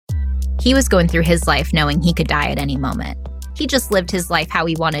He was going through his life knowing he could die at any moment. He just lived his life how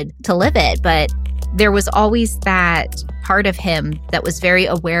he wanted to live it, but there was always that part of him that was very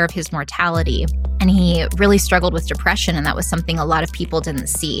aware of his mortality. And he really struggled with depression, and that was something a lot of people didn't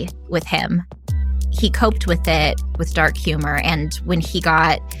see with him. He coped with it with dark humor, and when he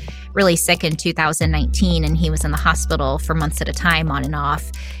got really sick in 2019 and he was in the hospital for months at a time on and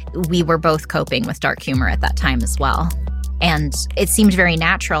off, we were both coping with dark humor at that time as well. And it seemed very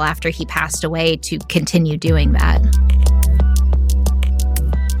natural after he passed away to continue doing that.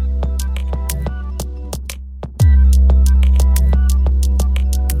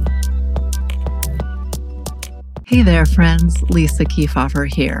 Hey there, friends. Lisa Kefauver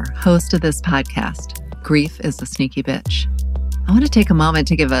here, host of this podcast, Grief is a Sneaky Bitch. I want to take a moment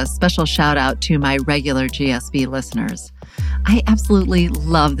to give a special shout out to my regular GSB listeners. I absolutely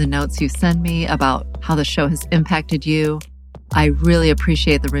love the notes you send me about how the show has impacted you. I really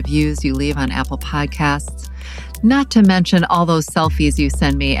appreciate the reviews you leave on Apple Podcasts, not to mention all those selfies you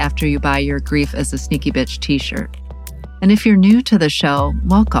send me after you buy your Grief is a Sneaky Bitch t-shirt. And if you're new to the show,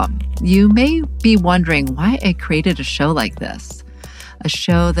 welcome. You may be wondering why I created a show like this, a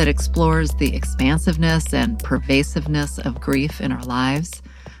show that explores the expansiveness and pervasiveness of grief in our lives.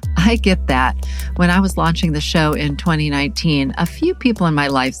 I get that. When I was launching the show in 2019, a few people in my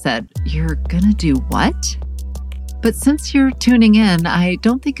life said, "You're gonna do what?" But since you're tuning in, I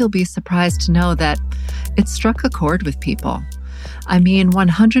don't think you'll be surprised to know that it struck a chord with people. I mean,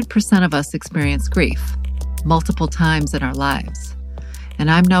 100% of us experience grief multiple times in our lives.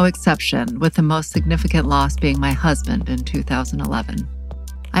 And I'm no exception, with the most significant loss being my husband in 2011.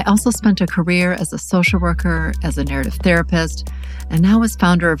 I also spent a career as a social worker, as a narrative therapist, and now as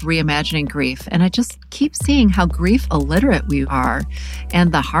founder of Reimagining Grief. And I just keep seeing how grief illiterate we are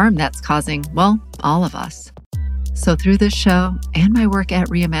and the harm that's causing, well, all of us. So through this show and my work at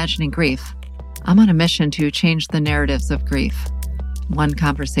Reimagining Grief, I'm on a mission to change the narratives of grief, one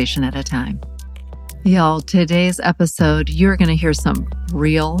conversation at a time. Y'all, today's episode, you're going to hear some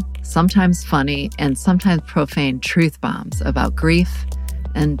real, sometimes funny, and sometimes profane truth bombs about grief,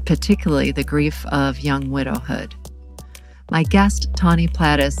 and particularly the grief of young widowhood. My guest, Tawny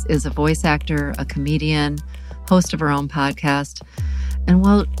Plattis, is a voice actor, a comedian, host of her own podcast, and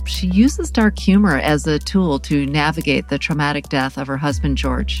well, she uses dark humor as a tool to navigate the traumatic death of her husband,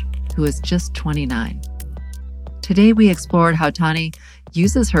 George, who is just 29. Today, we explored how Tawny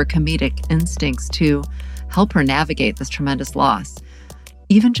uses her comedic instincts to help her navigate this tremendous loss,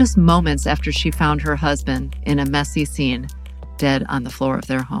 even just moments after she found her husband in a messy scene, dead on the floor of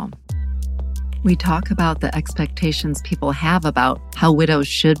their home. We talk about the expectations people have about how widows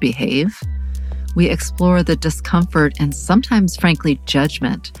should behave. We explore the discomfort and sometimes, frankly,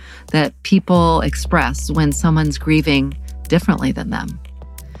 judgment that people express when someone's grieving differently than them.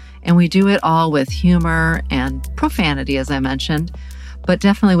 And we do it all with humor and profanity, as I mentioned, but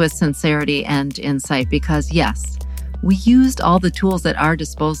definitely with sincerity and insight because, yes, we used all the tools at our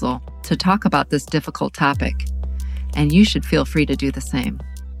disposal to talk about this difficult topic, and you should feel free to do the same.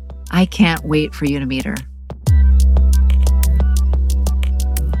 I can't wait for you to meet her.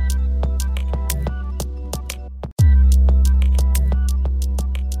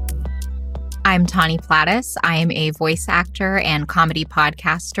 I'm Tawny Plattis. I am a voice actor and comedy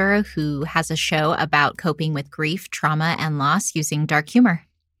podcaster who has a show about coping with grief, trauma, and loss using dark humor.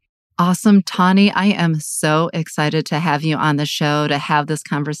 Awesome, Tawny. I am so excited to have you on the show, to have this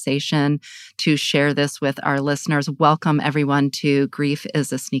conversation, to share this with our listeners. Welcome, everyone, to Grief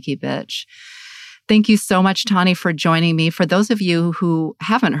is a Sneaky Bitch. Thank you so much, Tawny, for joining me. For those of you who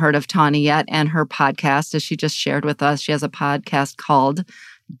haven't heard of Tawny yet and her podcast, as she just shared with us, she has a podcast called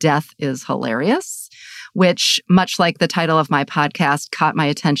Death is Hilarious, which, much like the title of my podcast, caught my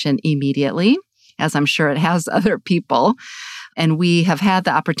attention immediately, as I'm sure it has other people. And we have had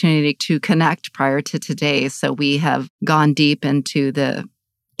the opportunity to connect prior to today. So we have gone deep into the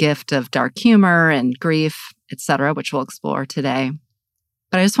gift of dark humor and grief, etc., which we'll explore today.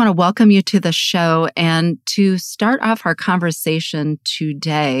 But I just want to welcome you to the show and to start off our conversation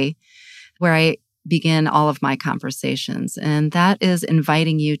today, where I begin all of my conversations. And that is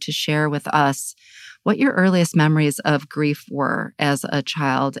inviting you to share with us what your earliest memories of grief were as a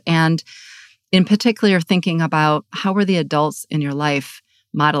child. And in particular, thinking about how were the adults in your life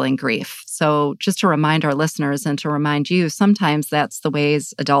modeling grief. So just to remind our listeners and to remind you, sometimes that's the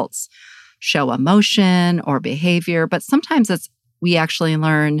ways adults show emotion or behavior, but sometimes we actually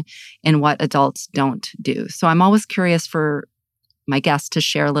learn in what adults don't do. So I'm always curious for my guests to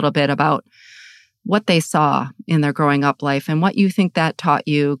share a little bit about what they saw in their growing up life and what you think that taught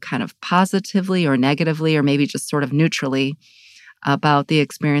you kind of positively or negatively, or maybe just sort of neutrally about the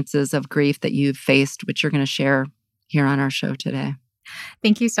experiences of grief that you've faced, which you're going to share here on our show today.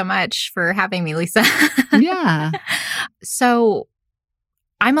 Thank you so much for having me, Lisa. Yeah. So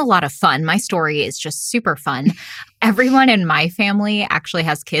I'm a lot of fun. My story is just super fun. Everyone in my family actually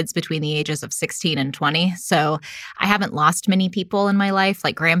has kids between the ages of 16 and 20. So I haven't lost many people in my life,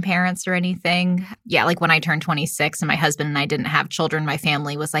 like grandparents or anything. Yeah, like when I turned 26 and my husband and I didn't have children, my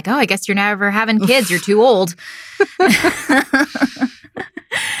family was like, oh, I guess you're never having kids. You're too old.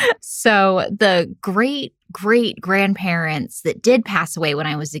 So the great-great-grandparents that did pass away when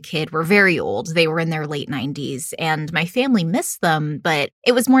I was a kid were very old. They were in their late 90s, and my family missed them, but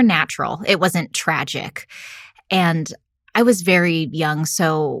it was more natural. It wasn't tragic. And I was very young,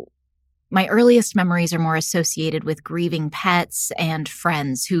 so my earliest memories are more associated with grieving pets and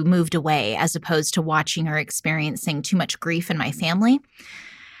friends who moved away, as opposed to watching or experiencing too much grief in my family.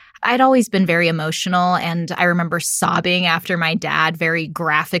 I'd always been very emotional, and I remember sobbing after my dad very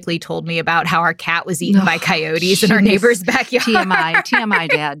graphically told me about how our cat was eaten by coyotes in our neighbor's backyard. TMI,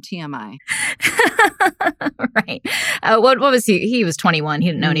 Dad, TMI. Right. What was he? He was 21. He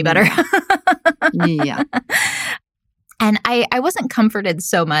didn't know any better. Yeah. And I wasn't comforted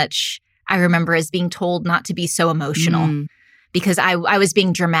so much, I remember, as being told not to be so emotional. Because I was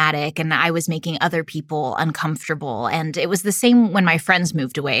being dramatic and I was making other people uncomfortable. And it was the same when my friends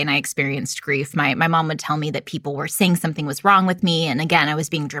moved away and I experienced grief. My mom would tell me that people were saying something was wrong with me. And again, I was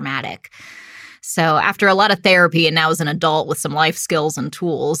being dramatic. So after a lot of therapy and now as an adult with some life skills and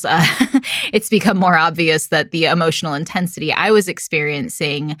tools, it's become more obvious that the emotional intensity I was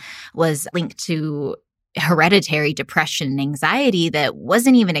experiencing was linked to hereditary depression and anxiety that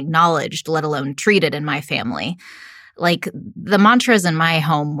wasn't even acknowledged, let alone treated in my family. Like the mantras in my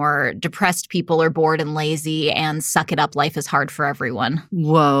home were depressed people are bored and lazy and suck it up, life is hard for everyone.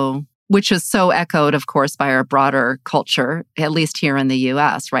 Whoa. Which is so echoed, of course, by our broader culture, at least here in the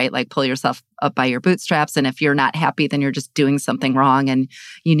US, right? Like pull yourself up by your bootstraps. And if you're not happy, then you're just doing something wrong. And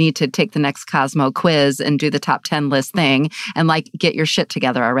you need to take the next Cosmo quiz and do the top 10 list thing and like get your shit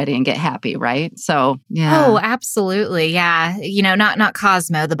together already and get happy, right? So, yeah. Oh, absolutely. Yeah. You know, not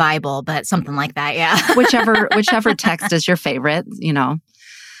Cosmo, the Bible, but something like that. Yeah. whichever text is your favorite, you know,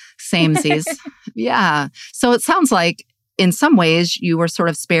 samesies. Yeah. So it sounds like in some ways, you were sort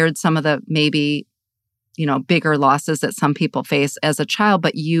of spared some of the maybe, you know, bigger losses that some people face as a child,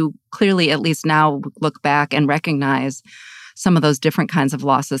 but you clearly, at least now, look back and recognize some of those different kinds of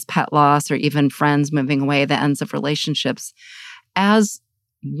losses, pet loss, or even friends moving away, the ends of relationships, as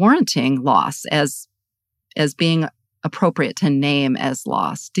warranting loss, as being appropriate to name as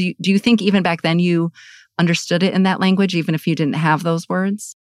loss. Do you think even back then you understood it in that language, even if you didn't have those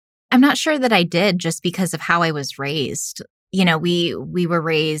words? I'm not sure that I did, just because of how I was raised. You know, we were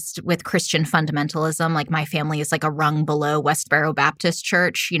raised with Christian fundamentalism. Like my family is like a rung below Westboro Baptist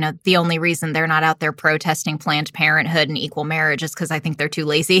Church. You know, the only reason they're not out there protesting Planned Parenthood and equal marriage is because I think they're too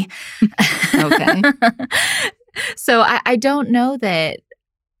lazy. Okay. So I don't know that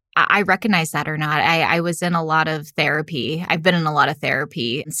I recognize that or not. I was in a lot of therapy. I've been in a lot of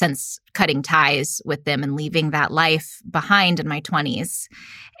therapy since cutting ties with them and leaving that life behind in my 20s.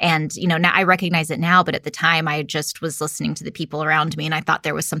 And, you know, now I recognize it now, but at the time I just was listening to the people around me and I thought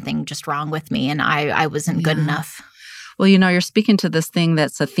there was something just wrong with me and I wasn't good enough. Well, you know, you're speaking to this thing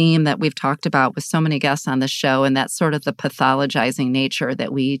that's a theme that we've talked about with so many guests on the show, and that's sort of the pathologizing nature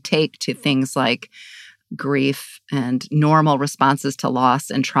that we take to things like grief and normal responses to loss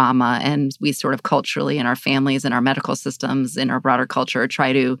and trauma. And we sort of culturally in our families and our medical systems, in our broader culture,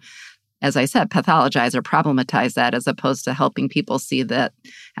 try to, as I said, pathologize or problematize that, as opposed to helping people see that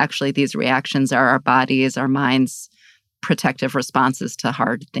actually these reactions are our bodies, our minds' protective responses to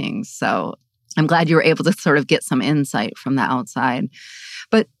hard things. So I'm glad you were able to sort of get some insight from the outside.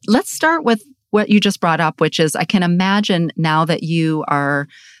 But let's start with what you just brought up, which is I can imagine now that you are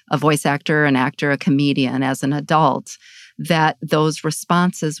a voice actor, an actor, a comedian as an adult, that those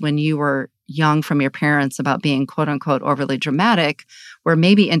responses when you were young from your parents about being quote unquote overly dramatic were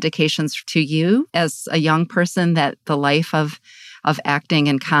maybe indications to you as a young person that the life of acting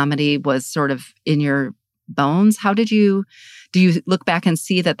and comedy was sort of in your bones. Do you look back and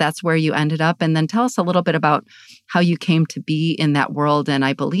see that that's where you ended up? And then tell us a little bit about how you came to be in that world. And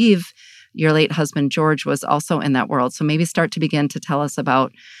I believe your late husband, George, was also in that world. So maybe start to begin to tell us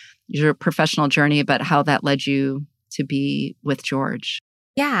about your professional journey, but how that led you to be with George.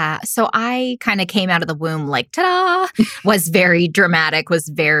 Yeah. So I kind of came out of the womb like, ta-da, was very dramatic, was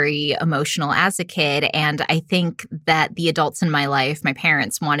very emotional as a kid. And I think that the adults in my life, my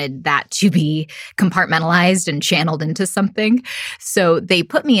parents, wanted that to be compartmentalized and channeled into something. So they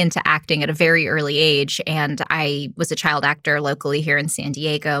put me into acting at a very early of and I was a child actor locally here in San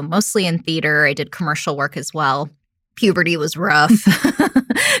Diego, mostly in theater. I did commercial work as well. Puberty was rough.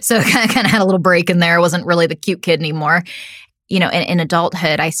 So I kind of had a little break in there. I wasn't really the cute kid anymore. In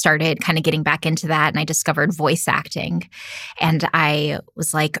adulthood, I started kind of getting back into that and I discovered voice acting. And I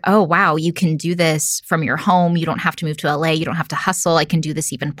was like, oh, wow, you can do this from your home. You don't have to move to LA. You don't have to hustle. I can do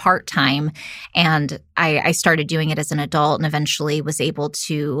this even part-time. And I started doing it as an adult and eventually was able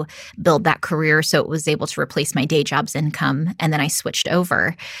to build that career so it was able to replace my day job's income. And then I switched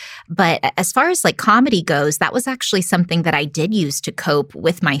over. But as far as like comedy goes, that was actually something that I did use to cope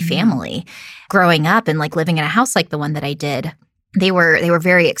with my family. Growing up and like living in a house like the one that I did, they were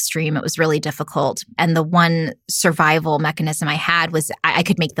very extreme. It was really difficult. And the one survival mechanism I had was I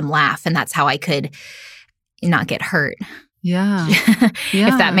could make them laugh. And that's how I could not get hurt. Yeah.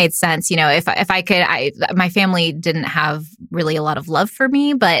 If that made sense. If I could, my family didn't have really a lot of love for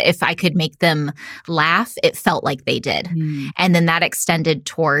me, but if I could make them laugh, it felt like they did. And then that extended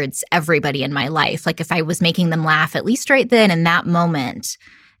towards everybody in my life. Like if I was making them laugh, at least right then in that moment,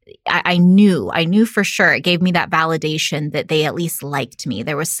 I knew for sure. It gave me that validation that they at least liked me.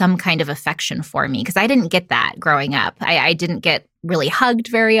 There was some kind of affection for me because I didn't get that growing up. I didn't get really hugged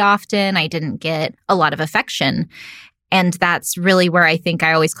very often. I didn't get a lot of affection. And that's really where I think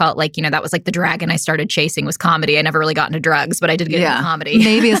I always call it like, that was like the dragon I started chasing was comedy. I never really got into drugs, but I did get into comedy.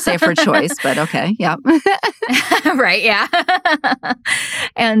 Maybe a safer choice, but okay. Yeah. Right. Yeah.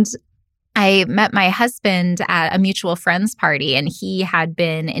 And I met my husband at a mutual friends party, and he had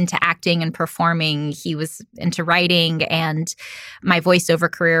been into acting and performing. He was into writing, and my voiceover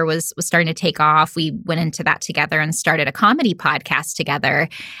career was starting to take off. We went into that together and started a comedy podcast together.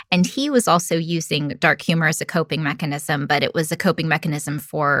 And he was also using dark humor as a coping mechanism, but it was a coping mechanism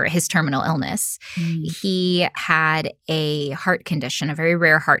for his terminal illness. He had a heart condition, a very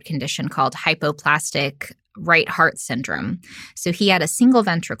rare heart condition called hypoplastic right heart syndrome. So he had a single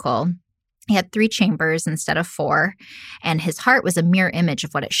ventricle. He had 3 chambers instead of 4, and his heart was a mirror image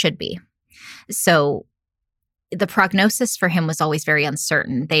of what it should be. So the prognosis for him was always very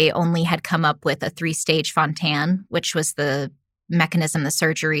uncertain. They only had come up with a 3-stage Fontan, which was the mechanism, the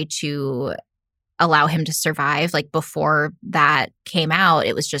surgery to allow him to survive. Like before that came out,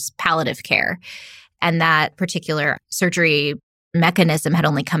 it was just palliative care. And that particular surgery mechanism had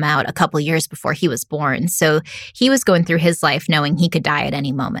only come out a couple of years before he was born. So he was going through his life knowing he could die at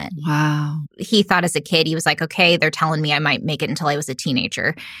any moment. Wow. He thought as a kid, he was like, okay, they're telling me I might make it until I was a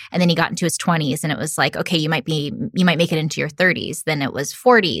teenager. And then he got into his 20s and it was like, okay, you might make it into your 30s. Then it was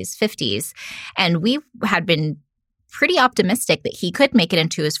 40s, 50s. And we had been pretty optimistic that he could make it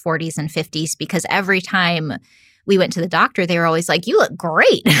into his 40s and 50s because every time we went to the doctor, they were always like, you look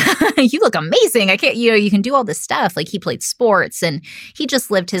great. You look amazing. You can do all this stuff. Like he played sports and he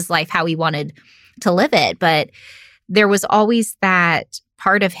just lived his life how he wanted to live it. But there was always that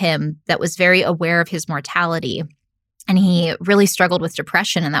part of him that was very aware of his mortality. And he really struggled with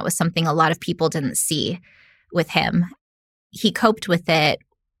depression. And that was something a lot of people didn't see with him. He coped with it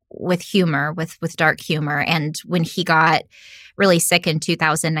with humor, with dark humor. And when he got really sick in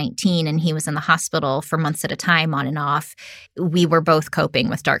 2019 and he was in the hospital for months at a time on and off, we were both coping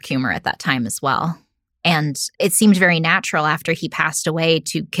with dark humor at that time as well. And it seemed very natural after he passed away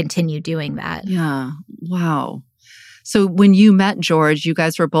to continue doing that. Yeah. Wow. So when you met George, you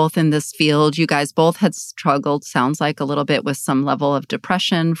guys were both in this field. You guys both had struggled, sounds like, a little bit with some level of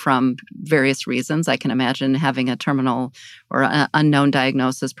depression from various reasons. I can imagine having a terminal or an unknown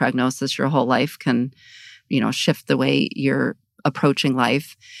diagnosis, prognosis your whole life can, shift the way you're approaching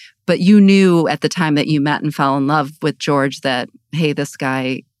life. But you knew at the time that you met and fell in love with George that, hey, this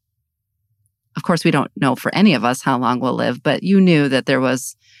guy, of course, we don't know for any of us how long we'll live, but you knew that there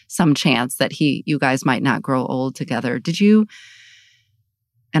was some chance that you guys might not grow old together. Did you,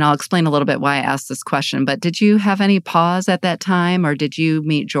 and I'll explain a little bit why I asked this question, but did you have any pause at that time, or did you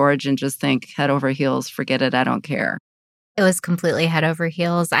meet George and just think head over heels, forget it, I don't care? It was completely head over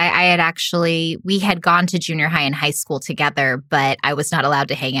heels. We had gone to junior high and high school together, but I was not allowed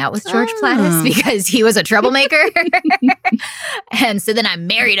to hang out with George Plattis because he was a troublemaker. And so then I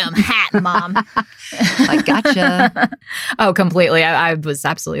married him. Hat, Mom. I gotcha. Oh, completely. I was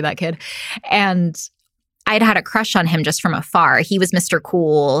absolutely that kid. And I'd had a crush on him just from afar. He was Mr.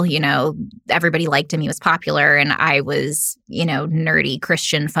 Cool, everybody liked him. He was popular. And I was, nerdy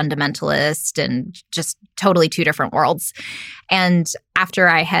Christian fundamentalist and just totally 2 different worlds. And after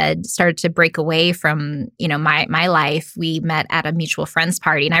I had started to break away from, my life, we met at a mutual friends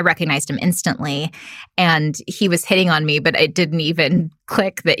party and I recognized him instantly. And he was hitting on me, but it didn't even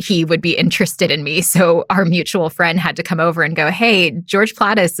click that he would be interested in me. So our mutual friend had to come over and go, "Hey, George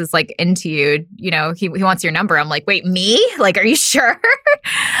Plattis is like into you. He wants your number." I'm like, "Wait, me? Like, are you sure?"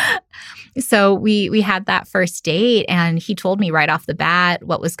 So we had that first date and he told me right off the bat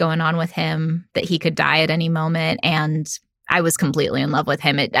what was going on with him, that he could die at any moment. And I was completely in love with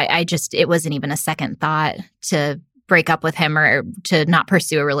him. It wasn't even a second thought to break up with him or to not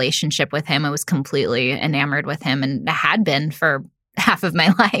pursue a relationship with him. I was completely enamored with him and had been for half of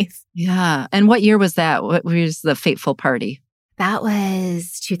my life. Yeah. And what year was that? What was the fateful party? That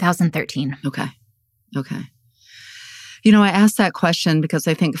was 2013. Okay. I asked that question because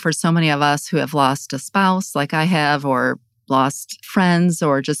I think for so many of us who have lost a spouse like I have, or lost friends,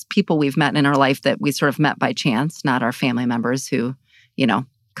 or just people we've met in our life that we sort of met by chance, not our family members who,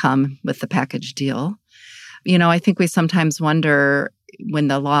 come with the package deal. I think we sometimes wonder, when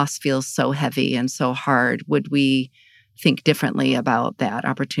the loss feels so heavy and so hard, would we think differently about that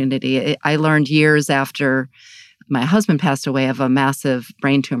opportunity? I learned years after my husband passed away of a massive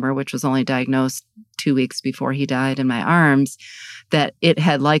brain tumor, which was only diagnosed 2 weeks before he died in my arms, that it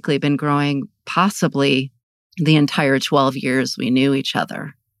had likely been growing possibly the entire 12 years we knew each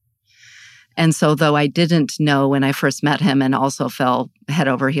other. And so though I didn't know when I first met him and also fell head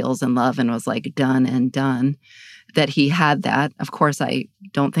over heels in love and was like done and done, that he had that, of course, I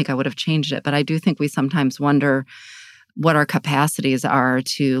don't think I would have changed it. But I do think we sometimes wonder what our capacities are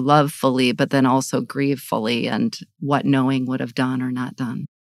to love fully, but then also grieve fully, and what knowing would have done or not done.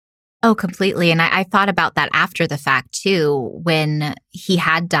 Oh, completely. And I thought about that after the fact too, when he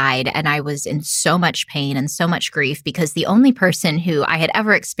had died and I was in so much pain and so much grief, because the only person who I had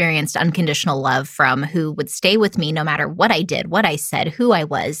ever experienced unconditional love from, who would stay with me no matter what I did, what I said, who I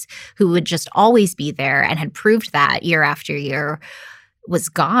was, who would just always be there and had proved that year after year, was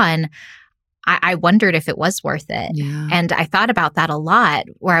gone. I wondered if it was worth it. Yeah. And I thought about that a lot,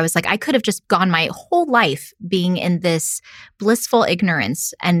 where I was like, I could have just gone my whole life being in this blissful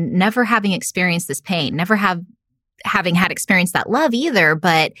ignorance and never having experienced this pain, never having had experienced that love either,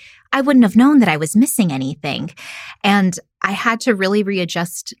 but I wouldn't have known that I was missing anything. And I had to really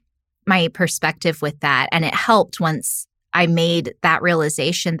readjust my perspective with that. And it helped once I made that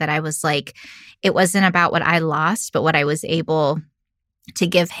realization that I was like, it wasn't about what I lost, but what I was able to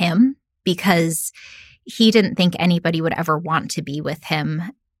give him, because he didn't think anybody would ever want to be with him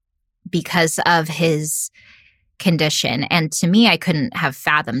because of his condition. And to me, I couldn't have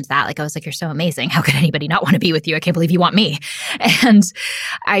fathomed that. Like, I was like, "You're so amazing. How could anybody not want to be with you? I can't believe you want me." And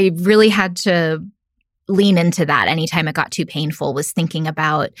I really had to lean into that anytime it got too painful, was thinking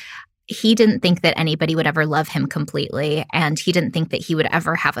about, he didn't think that anybody would ever love him completely. And he didn't think that he would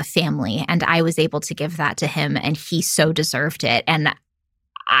ever have a family. And I was able to give that to him, and he so deserved it. And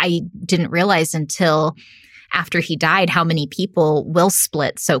I didn't realize until after he died how many people will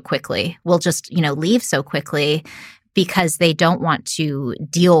split so quickly, will just, leave so quickly because they don't want to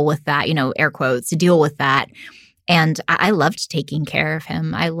deal with that, air quotes, deal with that. And I loved taking care of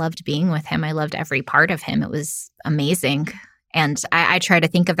him. I loved being with him. I loved every part of him. It was amazing. And I try to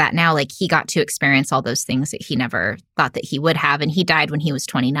think of that now, like he got to experience all those things that he never thought that he would have. And he died when he was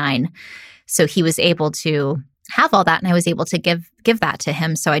 29. So he was able to have all that, and I was able to give that to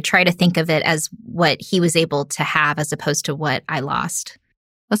him. So I try to think of it as what he was able to have as opposed to what I lost.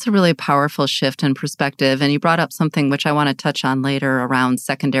 That's a really powerful shift in perspective. And you brought up something which I want to touch on later around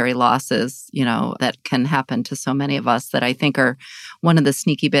secondary losses, that can happen to so many of us, that I think are one of the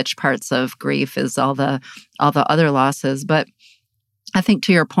sneaky bitch parts of grief, is all the other losses. But I think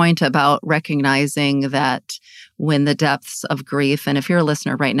to your point about recognizing that when the depths of grief, and if you're a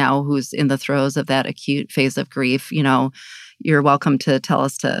listener right now who's in the throes of that acute phase of grief, you're welcome to tell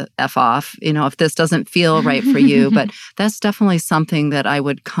us to F off, if this doesn't feel right for you. But that's definitely something that I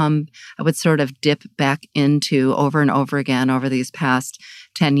would sort of dip back into over and over again over these past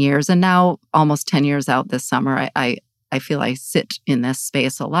 10 years. And now almost 10 years out this summer, I feel I sit in this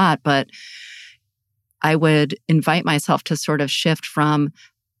space a lot, but I would invite myself to sort of shift from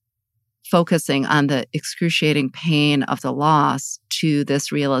focusing on the excruciating pain of the loss to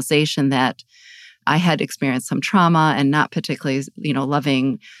this realization that I had experienced some trauma and not particularly,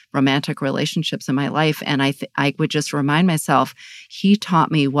 loving romantic relationships in my life. And I would just remind myself, he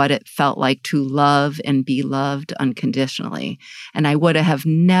taught me what it felt like to love and be loved unconditionally. And I would have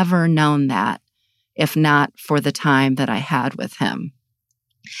never known that if not for the time that I had with him.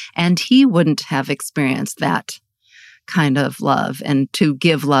 And he wouldn't have experienced that kind of love and to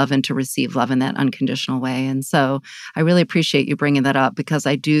give love and to receive love in that unconditional way. And so I really appreciate you bringing that up, because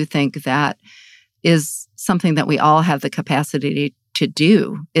I do think that is something that we all have the capacity to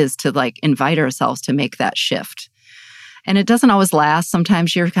do, is to like invite ourselves to make that shift. And it doesn't always last.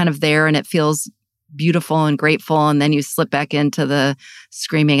 Sometimes you're kind of there and it feels beautiful and grateful, and then you slip back into the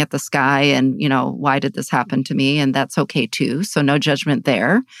screaming at the sky and, why did this happen to me? And that's okay too. So no judgment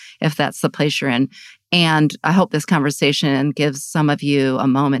there if that's the place you're in. And I hope this conversation gives some of you a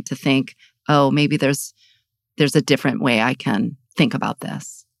moment to think, oh, maybe there's a different way I can think about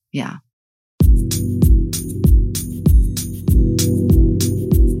this. Yeah.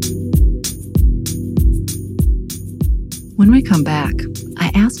 When we come back,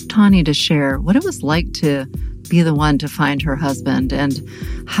 I asked Tawny to share what it was like to be the one to find her husband, and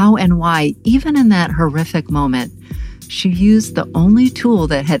how and why, even in that horrific moment, she used the only tool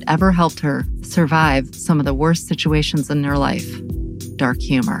that had ever helped her survive some of the worst situations in her life: dark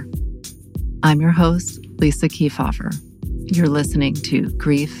humor. I'm your host, Lisa Kefauver. You're listening to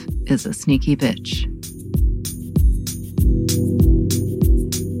Grief is a Sneaky Bitch.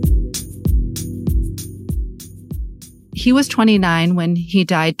 He was 29 when he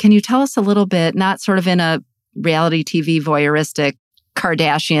died. Can you tell us a little bit, not sort of in a reality TV voyeuristic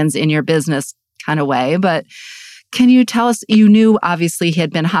Kardashians in your business kind of way, but can you tell us, you knew obviously he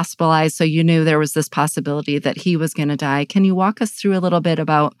had been hospitalized, so you knew there was this possibility that he was going to die. Can you walk us through a little bit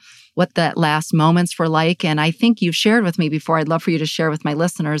about what that last moments were like? And I think you've shared with me before, I'd love for you to share with my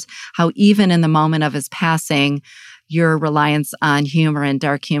listeners how even in the moment of his passing, your reliance on humor and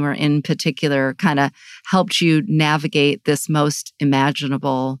dark humor in particular kind of helped you navigate this most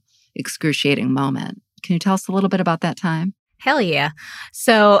imaginable, excruciating moment. Can you tell us a little bit about that time? Hell yeah.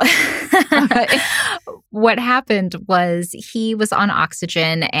 So what happened was he was on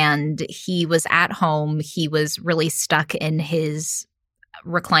oxygen and he was at home. He was really stuck in his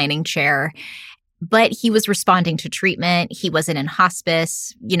reclining chair, but he was responding to treatment. He wasn't in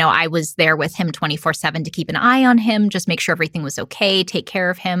hospice. I was there with him 24/7 to keep an eye on him, just make sure everything was okay, take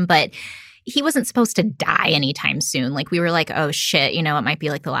care of him. But he wasn't supposed to die anytime soon. Like we were like, oh shit, it might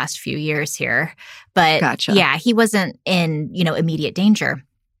be like the last few years here. But Gotcha. Yeah, he wasn't in, immediate danger.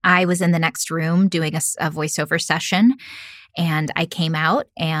 I was in the next room doing a voiceover session, and I came out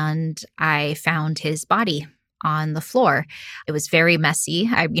and I found his body on the floor. It was very messy.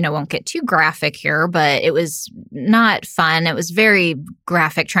 I, won't get too graphic here, but it was not fun. It was very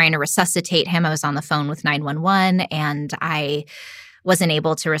graphic trying to resuscitate him. I was on the phone with 911 and I wasn't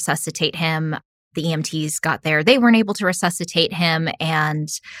able to resuscitate him. The EMTs got there. They weren't able to resuscitate him. And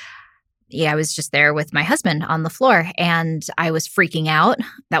I was just there with my husband on the floor and I was freaking out.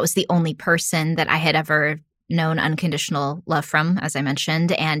 That was the only person that I had ever known unconditional love from, as I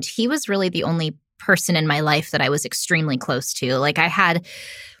mentioned. And he was really the only person in my life that I was extremely close to. Like I had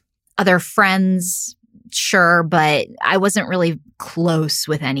other friends, sure, but I wasn't really close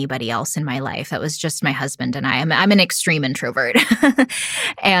with anybody else in my life. That was just my husband and I. I'm an extreme introvert.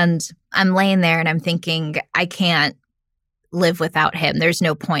 And I'm laying there and I'm thinking, I can't live without him. There's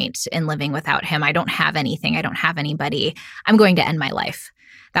no point in living without him. I don't have anything. I don't have anybody. I'm going to end my life.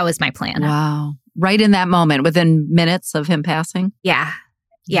 That was my plan. Wow. Right in that moment, within minutes of him passing? Yeah.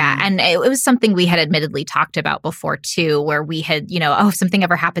 Yeah. And it was something we had admittedly talked about before too, where we had, if something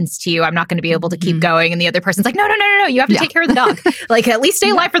ever happens to you, I'm not going to be able to keep going. And the other person's like, no, you have to take care of the dog. Like at least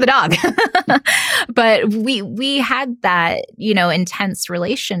stay alive for the dog. But we had that, intense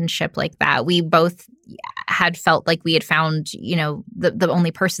relationship like that. We both had felt like we had found, the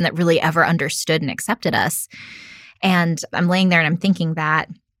only person that really ever understood and accepted us. And I'm laying there and I'm thinking that.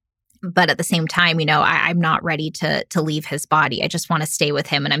 But at the same time, I'm not ready to leave his body. I just want to stay with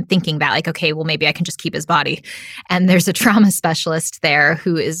him. And I'm thinking that like, okay, well, maybe I can just keep his body. And there's a trauma specialist there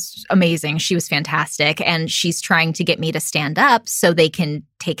who is amazing. She was fantastic. And she's trying to get me to stand up so they can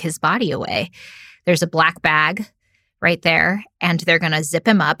take his body away. There's a black bag right there, and they're going to zip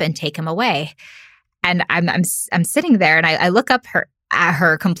him up and take him away. And I'm sitting there and I look up at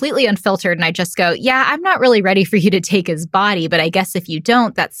her completely unfiltered. And I just go, yeah, I'm not really ready for you to take his body. But I guess if you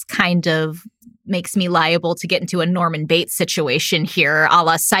don't, that's kind of makes me liable to get into a Norman Bates situation here, a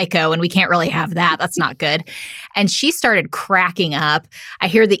la Psycho. And we can't really have that. That's not good. And she started cracking up. I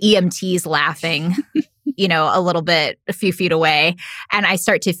hear the EMTs laughing. a few feet away. And I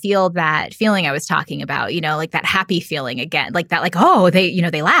start to feel that feeling I was talking about, like that happy feeling again, like that, like, oh,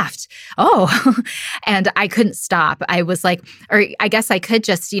 they laughed. Oh, and I couldn't stop. I was like, or I guess I could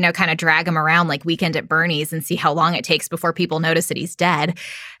just, kind of drag him around like Weekend at Bernie's and see how long it takes before people notice that he's dead.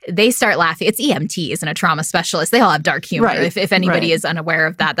 They start laughing. It's EMTs and a trauma specialist. They all have dark humor. Right. If anybody is unaware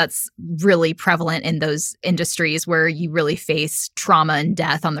of that, that's really prevalent in those industries where you really face trauma and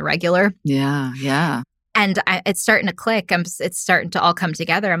death on the regular. Yeah, yeah. And it's starting to click. It's starting to all come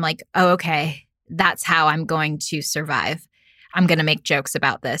together. I'm like, oh, okay, that's how I'm going to survive. I'm going to make jokes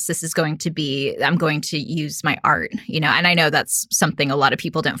about this. I'm going to use my art, and I know that's something a lot of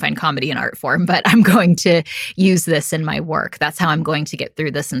people don't find comedy an art form, but I'm going to use this in my work. That's how I'm going to get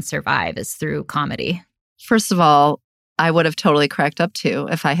through this and survive, is through comedy. First of all, I would have totally cracked up too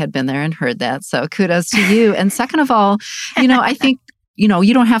if I had been there and heard that. So kudos to you. And second of all, I think,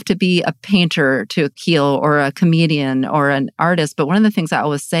 you don't have to be a painter to heal or a comedian or an artist. But one of the things I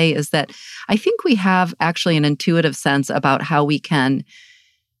always say is that I think we have actually an intuitive sense about how we can,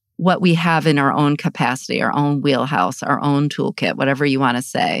 what we have in our own capacity, our own wheelhouse, our own toolkit, whatever you want to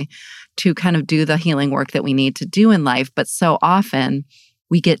say, to kind of do the healing work that we need to do in life. But so often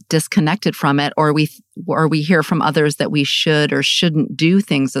we get disconnected from it, or we hear from others that we should or shouldn't do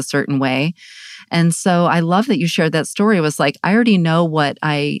things a certain way. And so I love that you shared that story. It was like, I already know what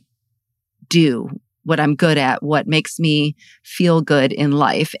I do, what I'm good at, what makes me feel good in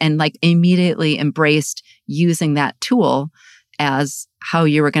life, and like immediately embraced using that tool as how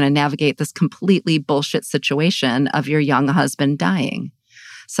you were going to navigate this completely bullshit situation of your young husband dying.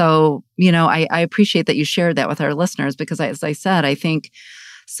 So, I appreciate that you shared that with our listeners, because as I said, I think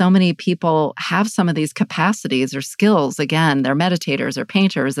so many people have some of these capacities or skills. Again, they're meditators or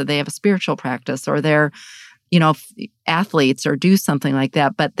painters, or they have a spiritual practice, or they're, athletes or do something like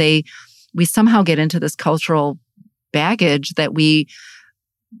that. But we somehow get into this cultural baggage that we,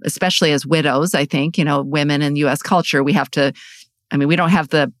 especially as widows, I think, women in U.S. culture, we don't have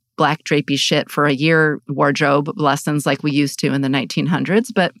the black drapey shit for a year wardrobe lessons like we used to in the 1900s.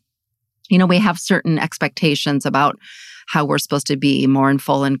 But, we have certain expectations about how we're supposed to be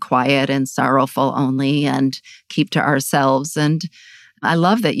mournful and quiet and sorrowful only and keep to ourselves. And I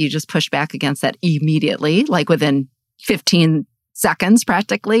love that you just pushed back against that immediately, like within 15 seconds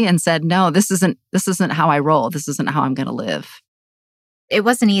practically, and said, no, this isn't how I roll. This isn't how I'm going to live. It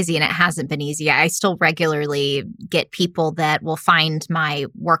wasn't easy, and it hasn't been easy. I still regularly get people that will find my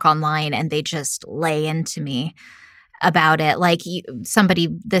work online and they just lay into me about it. Like somebody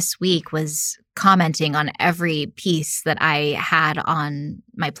this week was commenting on every piece that I had on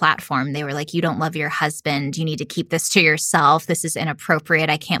my platform. They were like, you don't love your husband. You need to keep this to yourself. This is inappropriate.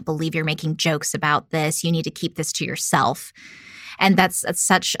 I can't believe you're making jokes about this. You need to keep this to yourself. And that's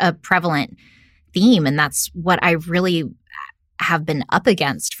such a prevalent theme. And that's what I really have been up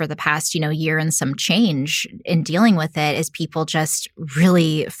against for the past, year and some change in dealing with it, is people just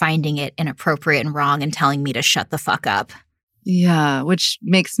really finding it inappropriate and wrong and telling me to shut the fuck up. Yeah, which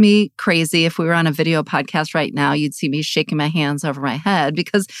makes me crazy. If we were on a video podcast right now, you'd see me shaking my hands over my head,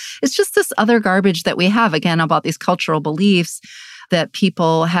 because it's just this other garbage that we have, again, about these cultural beliefs that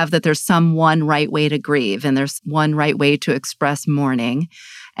people have, that there's some one right way to grieve and there's one right way to express mourning.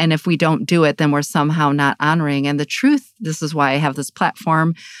 And if we don't do it, then we're somehow not honoring. And the truth, this is why I have this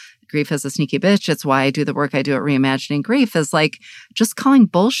platform, Grief is a Sneaky Bitch. It's why I do the work I do at Reimagining Grief, is like just calling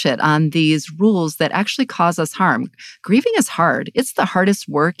bullshit on these rules that actually cause us harm. Grieving is hard. It's the hardest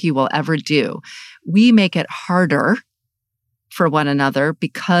work you will ever do. We make it harder for one another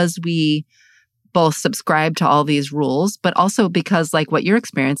because we both subscribe to all these rules, but also because, like what you're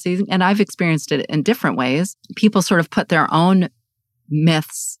experiencing, and I've experienced it in different ways, people sort of put their own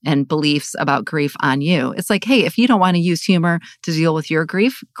myths and beliefs about grief on you. It's like, hey, if you don't want to use humor to deal with your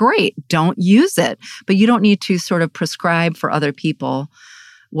grief, great, don't use it. But you don't need to sort of prescribe for other people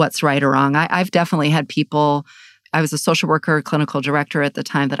what's right or wrong. I've definitely had people, I was a social worker, clinical director at the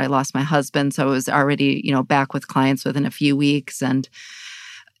time that I lost my husband. So I was already, back with clients within a few weeks. And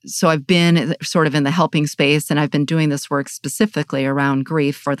so I've been sort of in the helping space, and I've been doing this work specifically around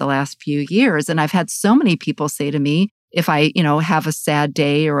grief for the last few years. And I've had so many people say to me, if I, have a sad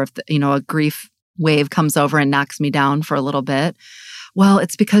day, or if, a grief wave comes over and knocks me down for a little bit, well,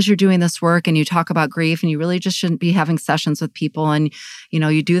 it's because you're doing this work and you talk about grief, and you really just shouldn't be having sessions with people. And,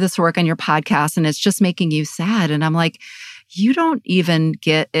 you do this work on your podcast and it's just making you sad. And I'm like, you don't even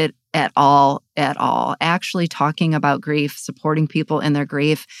get it at all. Actually talking about grief, supporting people in their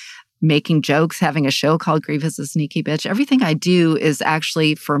grief, making jokes, having a show called Grief is a Sneaky Bitch. Everything I do is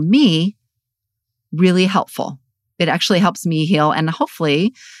actually, for me, really helpful. It actually helps me heal. And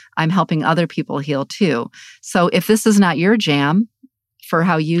hopefully I'm helping other people heal too. So if this is not your jam for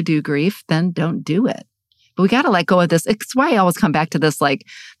how you do grief, then don't do it. But we got to let go of this. It's why I always come back to this, like,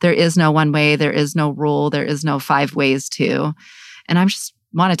 there is no one way, there is no rule, there is no 5 ways to. And I just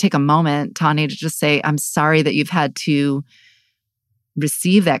want to take a moment, Tawny, to just say, I'm sorry that you've had to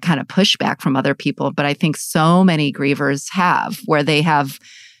receive that kind of pushback from other people. But I think so many grievers have, where they have,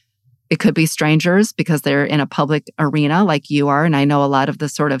 it could be strangers because they're in a public arena like you are. And I know a lot of the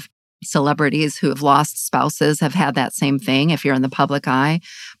sort of celebrities who have lost spouses have had that same thing if you're in the public eye.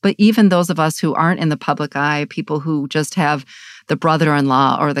 But even those of us who aren't in the public eye, people who just have the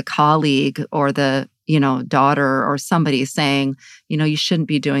brother-in-law or the colleague or the, daughter or somebody saying, you shouldn't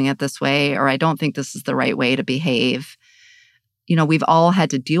be doing it this way, or I don't think this is the right way to behave. We've all had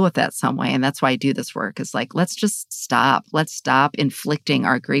to deal with that some way. And that's why I do this work. It's like, let's just stop. Let's stop inflicting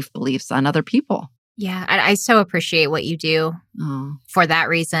our grief beliefs on other people. Yeah. I so appreciate what you do for that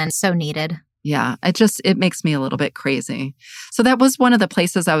reason. So needed. Yeah. It makes me a little bit crazy. So that was one of the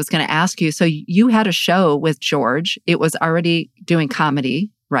places I was going to ask you. So you had a show with George. It was already doing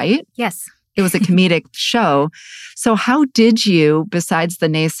comedy, right? Yes. It was a comedic show. So how did you, besides the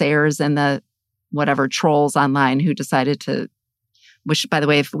naysayers and the whatever trolls online who decided to, which, by the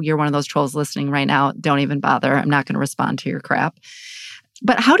way, if you're one of those trolls listening right now, don't even bother. I'm not going to respond to your crap.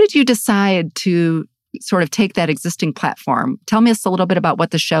 But how did you decide to sort of take that existing platform? Tell me a little bit about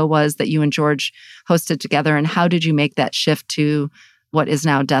what the show was that you and George hosted together, and how did you make that shift to what is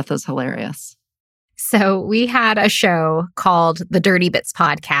now Death is Hilarious? So we had a show called The Dirty Bits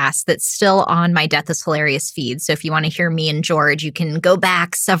Podcast that's still on my Death is Hilarious feed. So if you want to hear me and George, you can go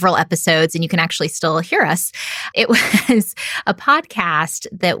back several episodes and you can actually still hear us. It was a podcast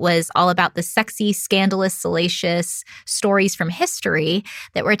that was all about the sexy, scandalous, salacious stories from history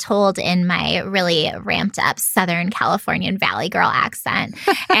that were told in my really ramped up Southern Californian Valley Girl accent.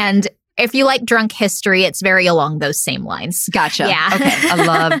 And if you like drunk history, it's very along those same lines. Gotcha. Yeah. Okay. I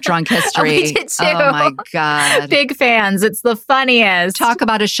love drunk history. We did too. Oh my God. Big fans. It's the funniest. Talk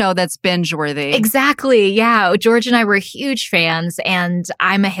about a show that's binge worthy. Exactly. Yeah. George and I were huge fans, and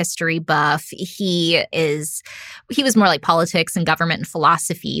I'm a history buff. He was more like politics and government and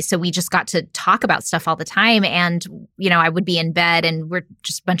philosophy. So we just got to talk about stuff all the time. And, I would be in bed, and we're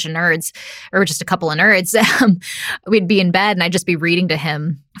just a bunch of nerds, or just a couple of nerds. We'd be in bed and I'd just be reading to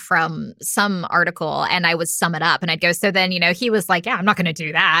him from some article, and I would sum it up, and I'd go, so then, he was like, yeah, I'm not going to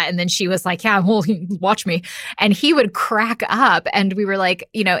do that. And then she was like, yeah, well, watch me. And he would crack up, and we were like,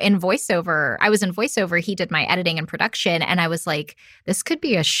 in voiceover, I was in voiceover, he did my editing and production. And I was like, this could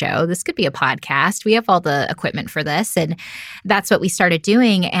be a show. This could be a podcast. We have all the equipment for this. And that's what we started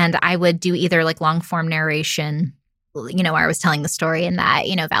doing. And I would do either like long form narration, where I was telling the story in that,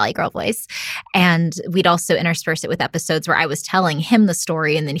 Valley Girl voice. And we'd also intersperse it with episodes where I was telling him the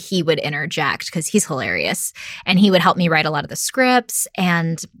story, and then he would interject because he's hilarious. And he would help me write a lot of the scripts.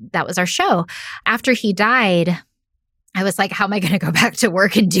 And that was our show. After he died, I was like, how am I going to go back to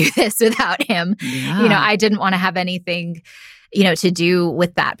work and do this without him? Yeah. I didn't want to have anything to do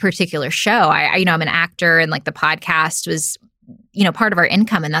with that particular show. I'm an actor, and like the podcast was, part of our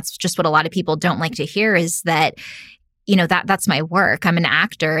income. And that's just what a lot of people don't like to hear, is that that's my work. I'm an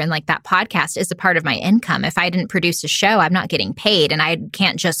actor, and like that podcast is a part of my income. If I didn't produce a show, I'm not getting paid, and I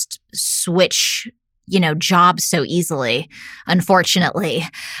can't just switch, jobs so easily, unfortunately.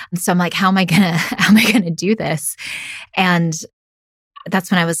 So I'm like, how am I gonna do this? And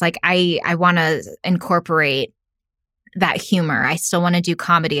that's when I was like, I want to incorporate that humor. I still want to do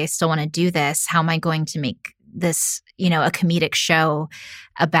comedy. I still want to do this. How am I going to make this, a comedic show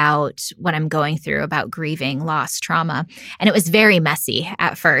about what I'm going through, about grieving, loss, trauma? And it was very messy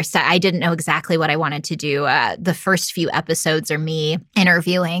at first. I didn't know exactly what I wanted to do. The first few episodes are me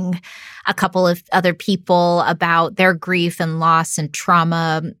interviewing a couple of other people about their grief and loss and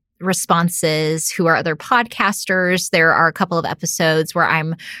trauma responses who are other podcasters. There are a couple of episodes where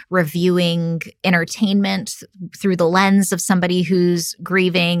I'm reviewing entertainment through the lens of somebody who's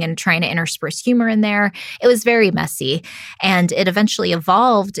grieving and trying to intersperse humor in there. It was very messy. And it eventually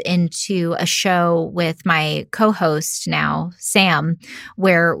evolved into a show with my co-host now, Sam,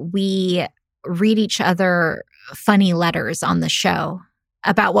 where we read each other funny letters on the show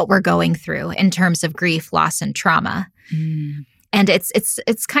about what we're going through in terms of grief, loss, and trauma. Mm. And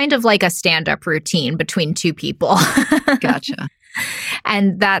it's kind of like a stand-up routine between two people. Gotcha.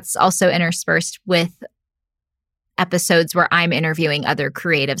 And that's also interspersed with episodes where I'm interviewing other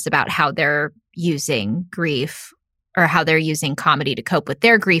creatives about how they're using grief or how they're using comedy to cope with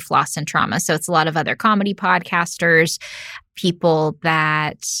their grief, loss, and trauma. So it's a lot of other comedy podcasters, people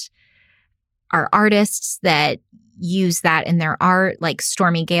that are artists that use that in their art. Like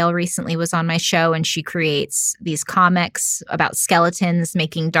Stormy Gale recently was on my show, and she creates these comics about skeletons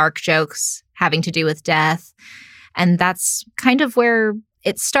making dark jokes having to do with death. And that's kind of where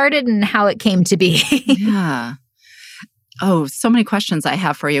it started and how it came to be. Yeah. Oh, so many questions I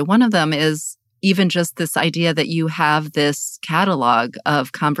have for you. One of them is even just this idea that you have this catalog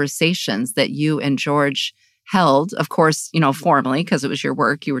of conversations that you and George held, of course, formally, because it was your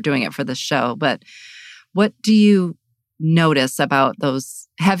work, you were doing it for the show. But what do you notice about those?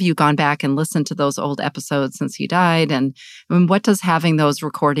 Have you gone back and listened to those old episodes since he died? And what does having those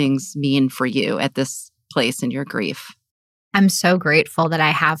recordings mean for you at this place in your grief? I'm so grateful that I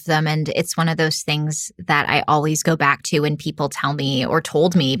have them. And it's one of those things that I always go back to when people tell me or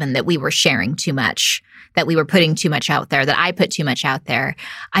told me even that we were sharing too much, that we were putting too much out there, that I put too much out there.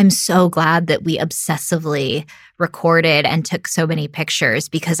 I'm so glad that we obsessively recorded and took so many pictures,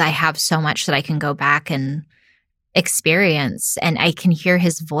 because I have so much that I can go back and experience, and I can hear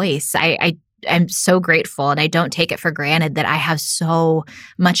his voice. I'm so grateful, and I don't take it for granted that I have so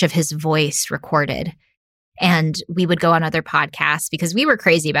much of his voice recorded. And we would go on other podcasts because we were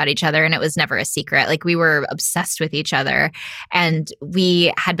crazy about each other, and it was never a secret. Like, we were obsessed with each other. And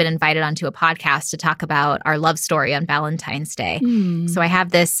we had been invited onto a podcast to talk about our love story on Valentine's Day. So I have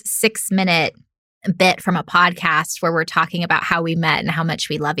this 6-minute bit from a podcast where we're talking about how we met and how much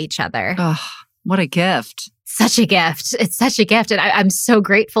we love each other. Oh, what a gift. Such a gift. It's such a gift. And I'm so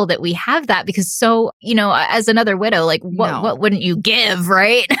grateful that we have that, because as another widow, like what wouldn't you give,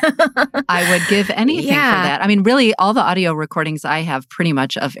 right? I would give anything for that. I mean, really, all the audio recordings I have pretty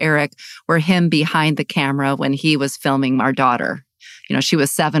much of Eric were him behind the camera when he was filming our daughter. She was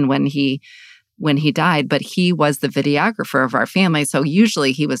 7 when he died, but he was the videographer of our family. So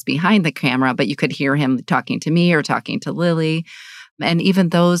usually he was behind the camera, but you could hear him talking to me or talking to Lily. And even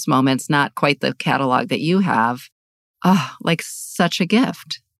those moments, not quite the catalog that you have, like such a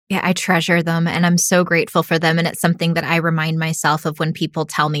gift. Yeah, I treasure them, and I'm so grateful for them. And it's something that I remind myself of when people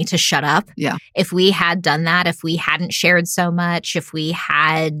tell me to shut up. Yeah. If we had done that, if we hadn't shared so much, if we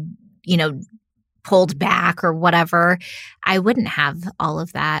had, pulled back or whatever, I wouldn't have all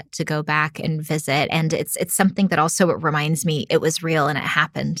of that to go back and visit. And it's something that also it reminds me it was real and it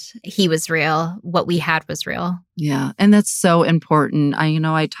happened. He was real. What we had was real. Yeah. And that's so important.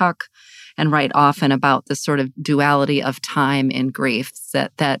 I talk and write often about this sort of duality of time in grief,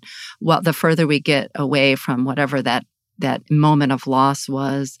 that the further we get away from whatever that moment of loss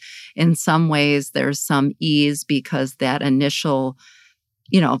was, in some ways there's some ease, because that initial,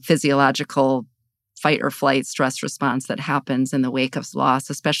 physiological fight or flight stress response that happens in the wake of loss,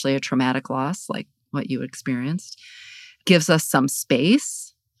 especially a traumatic loss like what you experienced, gives us some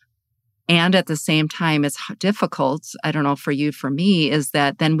space. And at the same time, it's difficult, I don't know, for you, for me, is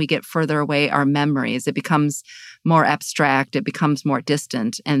that then we get further away our memories. It becomes more abstract, it becomes more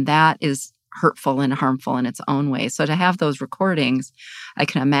distant, and that is hurtful and harmful in its own way. So to have those recordings, I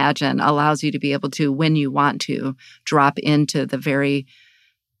can imagine, allows you to be able to, when you want to, drop into the very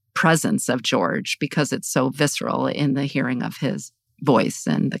presence of George, because it's so visceral in the hearing of his voice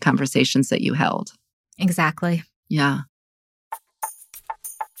and the conversations that you held. Exactly. Yeah.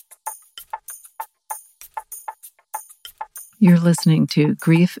 You're listening to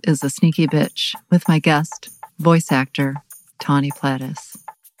Grief is a Sneaky Bitch with my guest, voice actor, Tawny Plattis.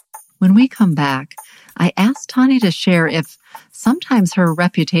 When we come back, I asked Tawny to share if sometimes her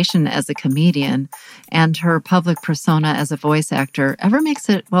reputation as a comedian and her public persona as a voice actor ever makes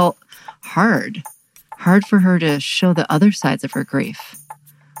it, hard for her to show the other sides of her grief,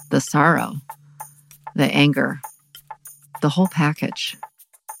 the sorrow, the anger, the whole package.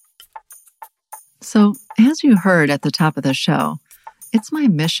 So, as you heard at the top of the show, it's my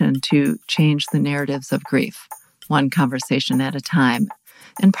mission to change the narratives of grief, one conversation at a time.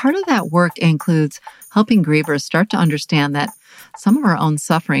 And part of that work includes helping grievers start to understand that some of our own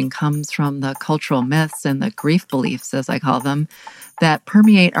suffering comes from the cultural myths and the grief beliefs, as I call them, that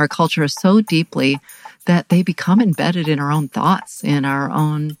permeate our culture so deeply that they become embedded in our own thoughts, in our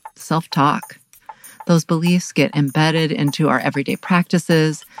own self-talk. Those beliefs get embedded into our everyday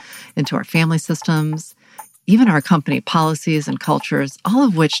practices, into our family systems, even our company policies and cultures, all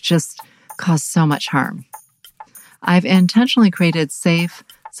of which just cause so much harm. I've intentionally created safe,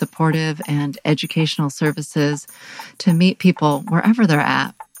 supportive, and educational services to meet people wherever they're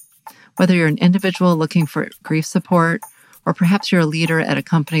at. Whether you're an individual looking for grief support, or perhaps you're a leader at a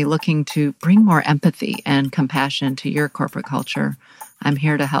company looking to bring more empathy and compassion to your corporate culture, I'm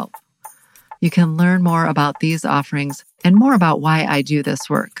here to help. You can learn more about these offerings and more about why I do this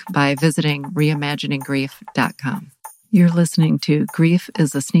work by visiting reimagininggrief.com. You're listening to Grief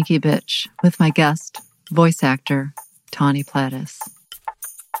is a Sneaky Bitch with my guest, voice actor Tawny Plattis.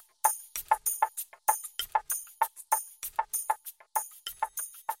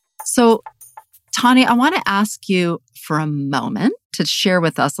 So, Tawny, I want to ask you for a moment to share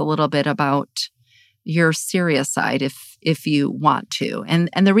with us a little bit about your serious side, if you want to. And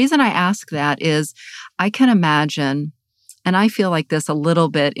the reason I ask that is I can imagine, and I feel like this a little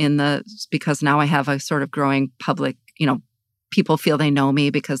bit because now I have a sort of growing public, people feel they know me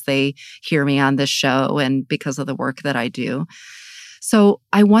because they hear me on this show and because of the work that I do. So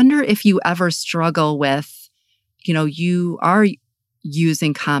I wonder if you ever struggle with, you are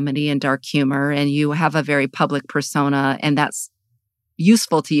using comedy and dark humor and you have a very public persona and that's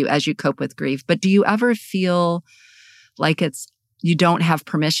useful to you as you cope with grief. But do you ever feel like you don't have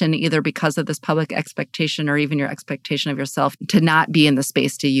permission either because of this public expectation or even your expectation of yourself to not be in the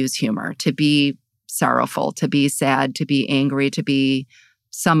space to use humor, to be sorrowful, to be sad, to be angry, to be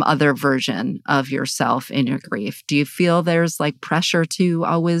some other version of yourself in your grief? Do you feel there's like pressure to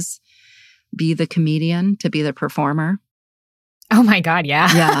always be the comedian, to be the performer? Oh my God,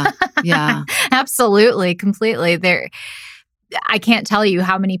 yeah. Yeah. Absolutely, completely. I can't tell you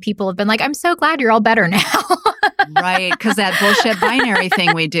how many people have been like, I'm so glad you're all better now. Right, because that bullshit binary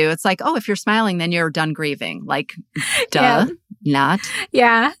thing we do, it's like, oh, if you're smiling, then you're done grieving. Like, duh, not.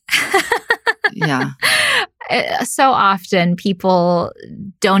 Yeah. Yeah. So often people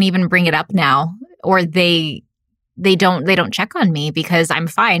don't even bring it up now, or they don't check on me because I'm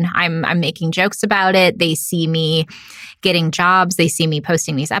fine. I'm making jokes about it. They see me getting jobs. They see me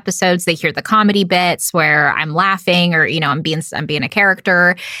posting these episodes. They hear the comedy bits where I'm laughing or, I'm being a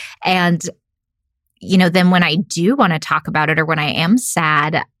character. And, then when I do want to talk about it or when I am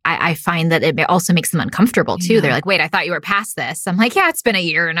sad, I find that it also makes them uncomfortable too. Yeah. They're like, wait, I thought you were past this. I'm like, yeah, it's been a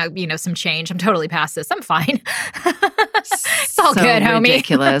year and some change. I'm totally past this. I'm fine. It's all so good, homie.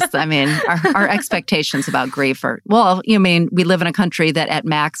 Ridiculous. I mean, our expectations about grief are, we live in a country that at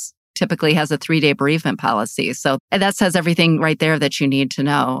max typically has a 3-day bereavement policy. So that says everything right there that you need to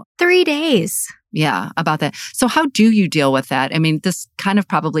know. 3 days. Yeah, about that. So how do you deal with that? I mean, this kind of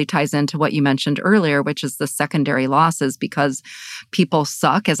probably ties into what you mentioned earlier, which is the secondary losses, because people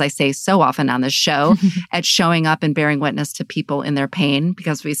suck, as I say so often on this show, at showing up and bearing witness to people in their pain,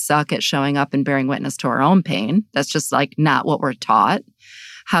 because we suck at showing up and bearing witness to our own pain. That's just like not what we're taught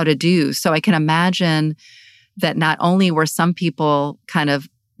how to do. So I can imagine that not only were some people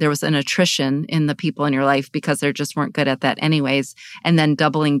there was an attrition in the people in your life because they just weren't good at that anyways. And then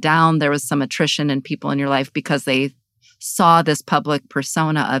doubling down, there was some attrition in people in your life because they saw this public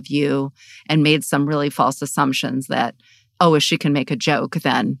persona of you and made some really false assumptions that, oh, if she can make a joke,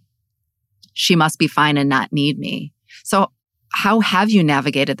 then she must be fine and not need me. So how have you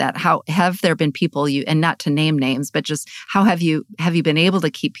navigated that? How have there been people and not to name names, but just how have you been able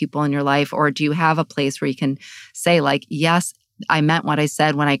to keep people in your life? Or do you have a place where you can say like, yes, I meant what I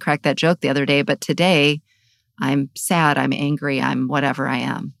said when I cracked that joke the other day, but today I'm sad, I'm angry, I'm whatever I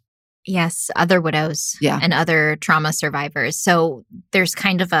am. Yes, other widows and other trauma survivors. So there's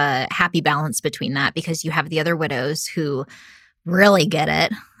kind of a happy balance between that because you have the other widows who really get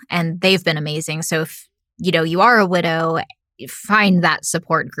it and they've been amazing. So if you are a widow, find that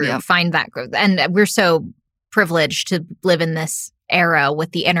support group, find that group. And we're so privileged to live in this era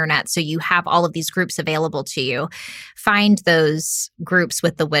with the internet. So you have all of these groups available to you. Find those groups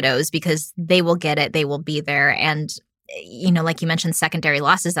with the widows because they will get it. They will be there. And, like you mentioned, secondary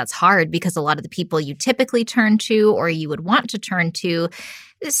losses, that's hard because a lot of the people you typically turn to or you would want to turn to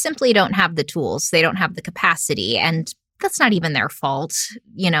simply don't have the tools. They don't have the capacity. And that's not even their fault,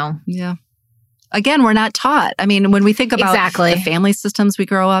 Yeah. Again, we're not taught. I mean, when we think about the family systems we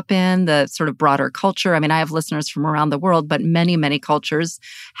grow up in, the sort of broader culture, I mean, I have listeners from around the world, but many, many cultures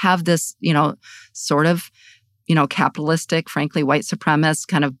have this, sort of, capitalistic, frankly, white supremacist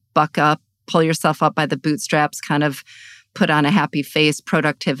kind of buck up, pull yourself up by the bootstraps, kind of put on a happy face,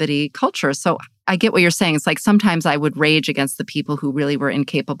 productivity culture. So I get what you're saying. It's like sometimes I would rage against the people who really were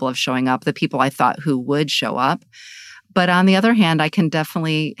incapable of showing up, the people I thought who would show up. But on the other hand, I can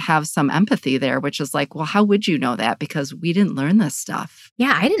definitely have some empathy there, which is like, well, how would you know that? Because we didn't learn this stuff.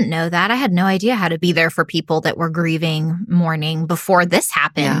 Yeah, I didn't know that. I had no idea how to be there for people that were grieving, mourning before this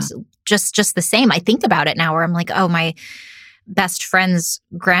happened. Yeah. Just the same. I think about it now where I'm like, oh, my best friend's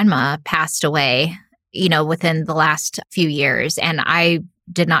grandma passed away, within the last few years. And I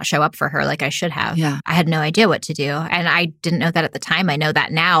did not show up for her like I should have. Yeah. I had no idea what to do. And I didn't know that at the time. I know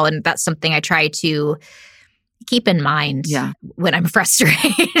that now. And that's something I try to keep in mind when I'm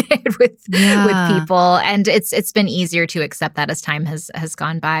frustrated with people. And it's been easier to accept that as time has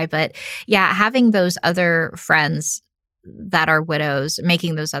gone by. But yeah, having those other friends that are widows,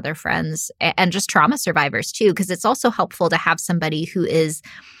 making those other friends, and just trauma survivors too, because it's also helpful to have somebody who is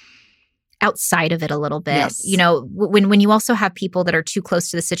outside of it a little bit. Yes. You know, when you also have people that are too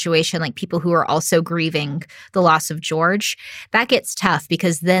close to the situation, like people who are also grieving the loss of George, that gets tough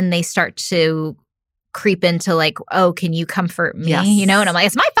because then they start to creep into like, oh, can you comfort me? Yes. You know, and I'm like,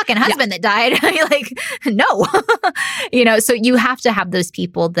 it's my fucking husband that died. You're like, no. You know, so you have to have those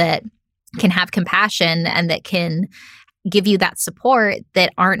people that can have compassion and that can give you that support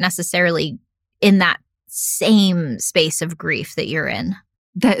that aren't necessarily in that same space of grief that you're in.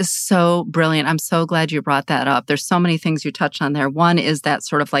 That is so brilliant. I'm so glad you brought that up. There's so many things you touched on there. One is that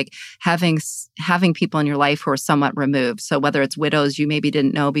sort of like having people in your life who are somewhat removed. So whether it's widows you maybe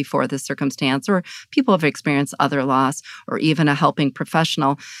didn't know before this circumstance, or people have experienced other loss, or even a helping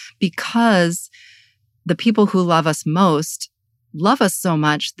professional, because the people who love us most love us so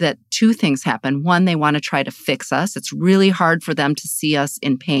much that two things happen. One, they want to try to fix us. It's really hard for them to see us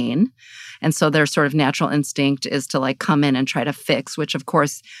in pain. And so their sort of natural instinct is to like come in and try to fix, which of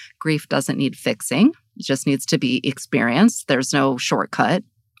course, grief doesn't need fixing. It just needs to be experienced. There's no shortcut.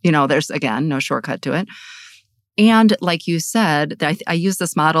 You know, there's, again, no shortcut to it. And like you said, I use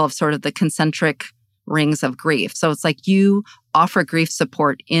this model of sort of the concentric rings of grief. So it's like you offer grief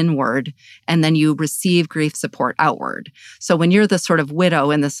support inward and then you receive grief support outward. So when you're the sort of widow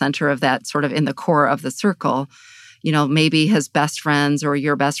in the center of that, sort of in the core of the circle, you know, maybe his best friends or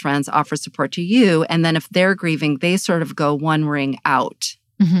your best friends offer support to you. And then if they're grieving, they sort of go one ring out,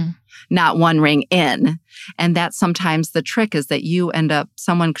 not one ring in. And that's sometimes the trick is that you end up,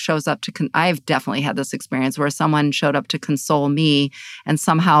 someone shows up to, I've definitely had this experience where someone showed up to console me. And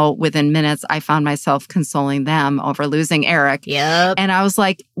somehow within minutes, I found myself consoling them over losing Eric. Yep. And I was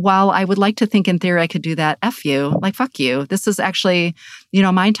like, while I would like to think in theory I could do that, F you, like, fuck you. This is actually, you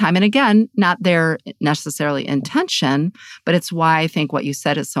know, my time. And again, not their necessarily intention, but it's why I think what you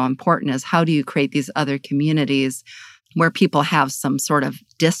said is so important is how do you create these other communities where people have some sort of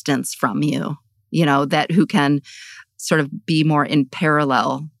distance from you, you know, that who can sort of be more in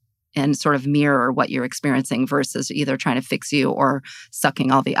parallel and sort of mirror what you're experiencing versus either trying to fix you or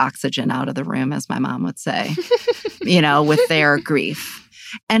sucking all the oxygen out of the room, as my mom would say, you know, with their grief.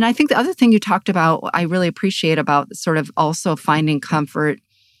 And I think the other thing you talked about, I really appreciate about sort of also finding comfort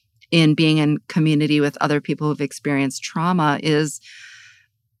in being in community with other people who've experienced trauma is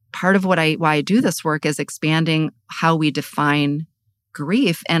part of why I do this work is expanding how we define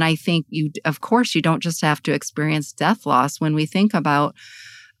grief. And I think of course, you don't just have to experience death loss. When we think about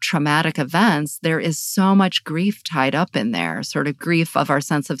traumatic events, there is so much grief tied up in there, sort of grief of our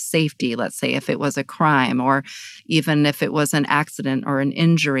sense of safety, let's say if it was a crime, or even if it was an accident or an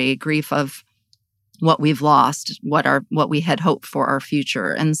injury, grief of what we've lost, what we had hoped for our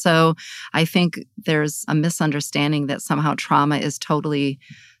future. And so I think there's a misunderstanding that somehow trauma is totally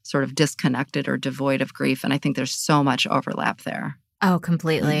sort of disconnected or devoid of grief. And I think there's so much overlap there. Oh,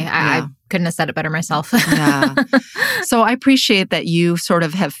 completely. Yeah. I couldn't have said it better myself. Yeah. So I appreciate that you sort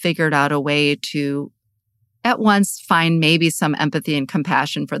of have figured out a way to at once find maybe some empathy and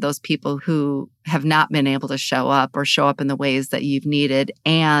compassion for those people who have not been able to show up in the ways that you've needed,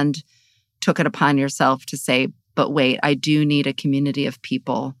 and took it upon yourself to say, but wait, I do need a community of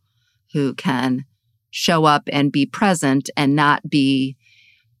people who can show up and be present and not be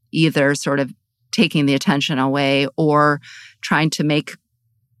either sort of taking the attention away or trying to make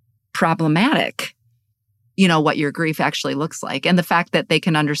problematic, you know, what your grief actually looks like. And the fact that they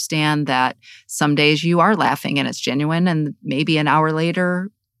can understand that some days you are laughing and it's genuine, and maybe an hour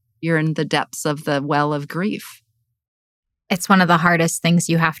later, you're in the depths of the well of grief. It's one of the hardest things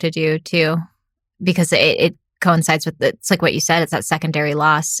you have to do too, because it coincides with it's like what you said, it's that secondary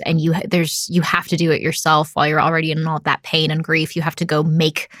loss, and you have to do it yourself while you're already in all of that pain and grief. You have to go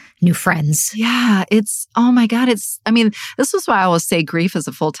make new friends. Yeah, oh my God, this is why I always say grief is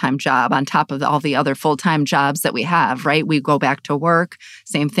a full-time job on top of all the other full-time jobs that we have, right? We go back to work,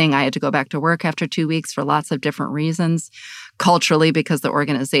 same thing. I had to go back to work after 2 weeks for lots of different reasons. Culturally, because the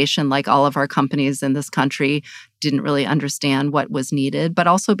organization, like all of our companies in this country, didn't really understand what was needed, but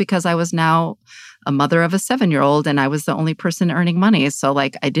also because I was now a mother of a 7-year-old and I was the only person earning money. So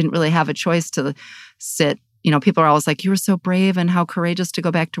like I didn't really have a choice to sit. You know, people are always like, you were so brave and how courageous to go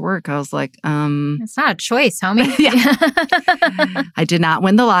back to work. I was like, It's not a choice, homie. Yeah. I did not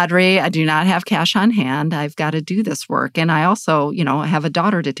win the lottery. I do not have cash on hand. I've got to do this work. And I also, you know, have a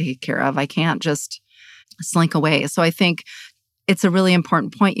daughter to take care of. I can't just slink away. So I think it's a really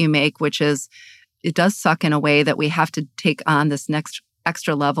important point you make, which is it does suck in a way that we have to take on this next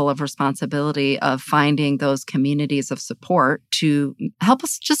extra level of responsibility of finding those communities of support to help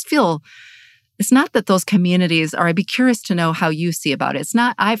us just feel it's not that those communities are, I'd be curious to know how you see about it. It's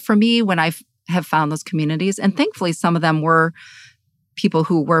not, for me, when I have found those communities, and thankfully some of them were people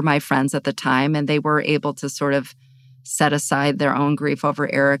who were my friends at the time, and they were able to sort of set aside their own grief over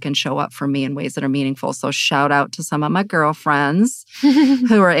Eric and show up for me in ways that are meaningful. So shout out to some of my girlfriends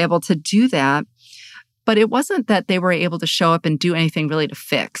who were able to do that. But it wasn't that they were able to show up and do anything really to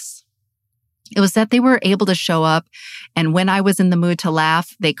fix. It was that they were able to show up, and when I was in the mood to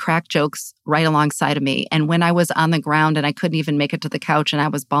laugh, they cracked jokes right alongside of me. And when I was on the ground and I couldn't even make it to the couch and I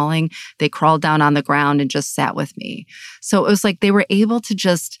was bawling, they crawled down on the ground and just sat with me. So it was like they were able to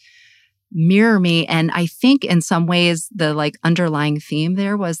just mirror me. And I think in some ways, the like underlying theme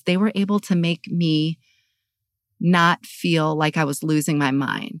there was they were able to make me not feel like I was losing my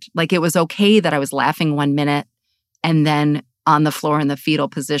mind. Like it was okay that I was laughing 1 minute and then on the floor in the fetal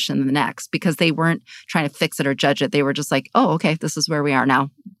position the next, because they weren't trying to fix it or judge it. They were just like, oh, okay, this is where we are now.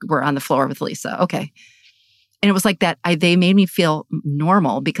 We're on the floor with Lisa. Okay. And it was like that. They made me feel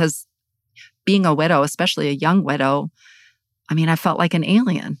normal, because being a widow, especially a young widow, I mean, I felt like an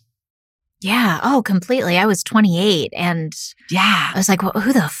alien. Yeah. Oh, completely. I was 28 and I was like, well,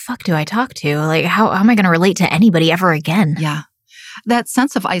 who the fuck do I talk to? Like, how am I going to relate to anybody ever again? Yeah. That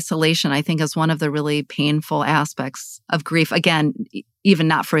sense of isolation, I think, is one of the really painful aspects of grief. Again, even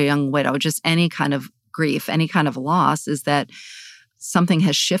not for a young widow, just any kind of grief, any kind of loss, is that something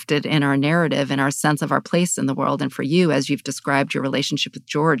has shifted in our narrative and our sense of our place in the world. And for you, as you've described your relationship with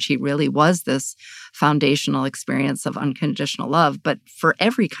George, he really was this foundational experience of unconditional love. But for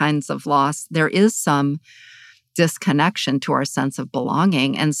every kinds of loss, there is some disconnection to our sense of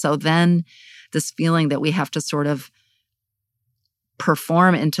belonging. And so then this feeling that we have to sort of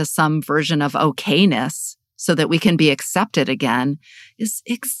perform into some version of okayness so that we can be accepted again is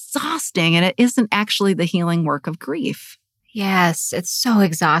exhausting. And it isn't actually the healing work of grief. Yes, it's so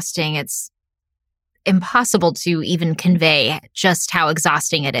exhausting. It's impossible to even convey just how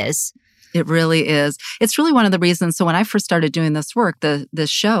exhausting it is. It really is. It's really one of the reasons. So when I first started doing this work, this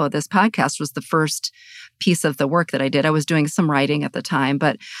podcast was the first piece of the work that I did. I was doing some writing at the time,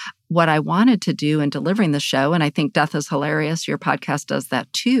 but what I wanted to do in delivering the show, and I think Death is Hilarious, your podcast does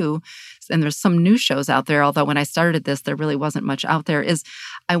that too, and there's some new shows out there, although when I started this, there really wasn't much out there, is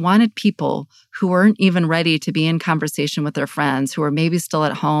I wanted people who weren't even ready to be in conversation with their friends, who were maybe still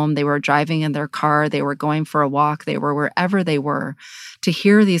at home, they were driving in their car, they were going for a walk, they were wherever they were, to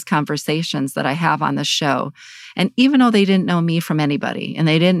hear these conversations that I have on the show. And even though they didn't know me from anybody, and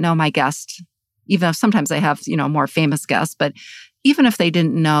they didn't know my guest, even if sometimes I have, more famous guests, but even if they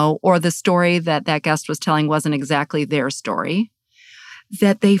didn't know, or the story that that guest was telling wasn't exactly their story,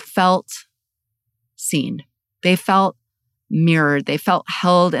 that they felt seen. They felt mirrored. They felt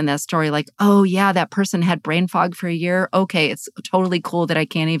held in that story, like, oh yeah, that person had brain fog for a year. Okay, it's totally cool that I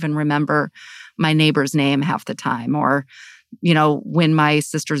can't even remember my neighbor's name half the time, or, when my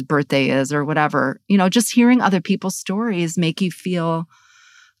sister's birthday is, or whatever. Just hearing other people's stories make you feel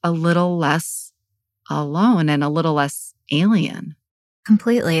a little less alone and a little less alien.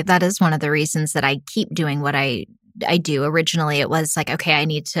 Completely. That is one of the reasons that I keep doing what I do. Originally, it was like, okay, I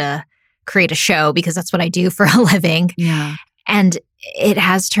need to create a show because that's what I do for a living. Yeah. And it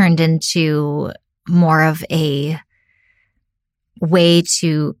has turned into more of a way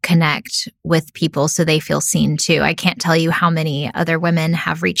to connect with people so they feel seen too. I can't tell you how many other women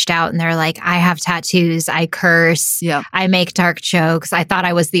have reached out and they're like, I have tattoos, I curse, I make dark jokes. I thought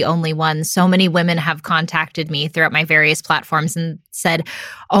I was the only one. So many women have contacted me throughout my various platforms and said,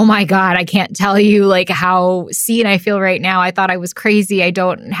 oh my God, I can't tell you like how seen I feel right now. I thought I was crazy. I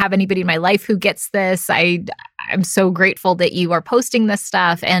don't have anybody in my life who gets this. I'm so grateful that you are posting this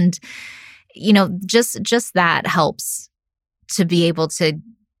stuff. And, just that helps to be able to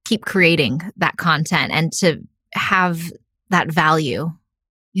keep creating that content and to have that value.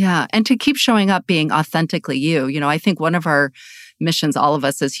 Yeah. And to keep showing up being authentically you. I think one of our missions, all of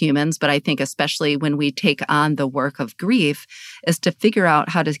us as humans, but I think especially when we take on the work of grief, is to figure out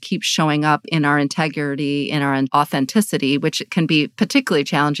how to keep showing up in our integrity, in our authenticity, which can be particularly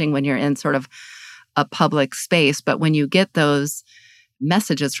challenging when you're in sort of a public space. But when you get those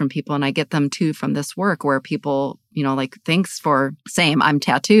messages from people, and I get them too from this work where people, like, thanks for saying I'm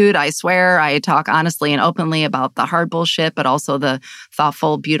tattooed, I swear, I talk honestly and openly about the hard bullshit, but also the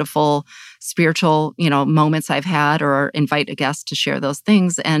thoughtful, beautiful, spiritual, moments I've had, or invite a guest to share those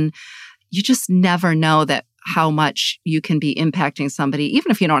things. And you just never know that how much you can be impacting somebody,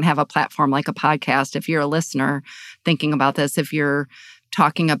 even if you don't have a platform like a podcast. If you're a listener thinking about this, if you're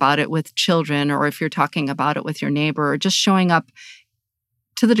talking about it with children, or if you're talking about it with your neighbor, or just showing up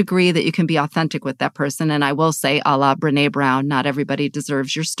to the degree that you can be authentic with that person. And I will say, a la Brené Brown, not everybody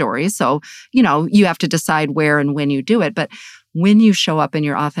deserves your story. So, you have to decide where and when you do it. But when you show up in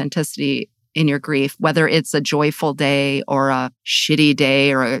your authenticity, in your grief, whether it's a joyful day or a shitty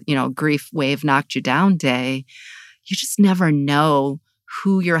day or a, grief wave knocked you down day, you just never know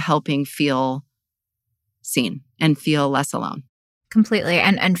who you're helping feel seen and feel less alone. Completely.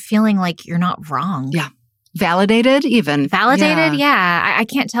 And feeling like you're not wrong. Yeah. Validated even. Validated. Yeah. I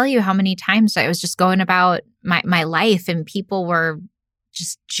can't tell you how many times I was just going about my life and people were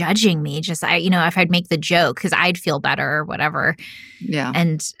just judging me. Just, if I'd make the joke because I'd feel better or whatever. Yeah.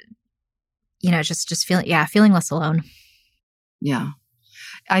 And, just feeling less alone. Yeah.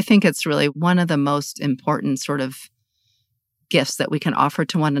 I think it's really one of the most important sort of gifts that we can offer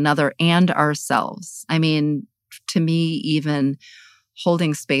to one another and ourselves. I mean, to me, even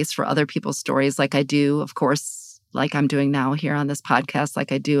holding space for other people's stories like I do, of course, like I'm doing now here on this podcast,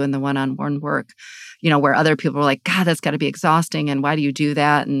 like I do in the one-on-one work, where other people are like, God, that's got to be exhausting. And why do you do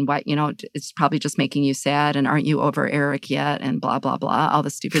that? And why, it's probably just making you sad. And aren't you over Eric yet? And blah, blah, blah, all the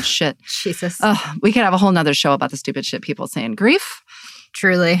stupid shit. Jesus. We could have a whole nother show about the stupid shit people say in grief.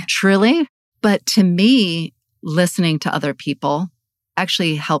 Truly. But to me, listening to other people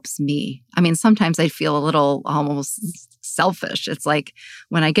actually helps me. I mean, sometimes I feel a little almost selfish. It's like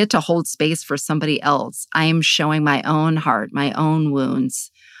when I get to hold space for somebody else, I'm showing my own heart, my own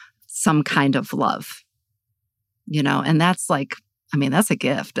wounds, some kind of love, and that's that's a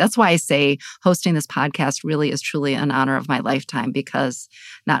gift. That's why I say hosting this podcast really is truly an honor of my lifetime, because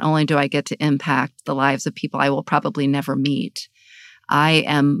not only do I get to impact the lives of people I will probably never meet, I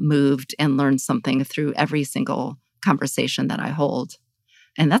am moved and learn something through every single conversation that I hold.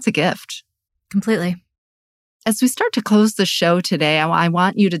 And that's a gift. Completely. As we start to close the show today, I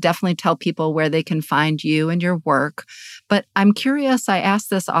want you to definitely tell people where they can find you and your work. But I'm curious, I ask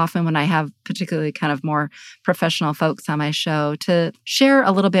this often when I have particularly kind of more professional folks on my show, to share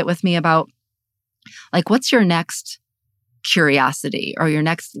a little bit with me about, like, what's your next curiosity or your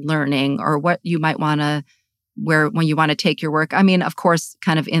next learning, or what you might want to, when you want to take your work. I mean, of course,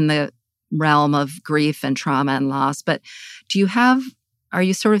 kind of in the realm of grief and trauma and loss, but are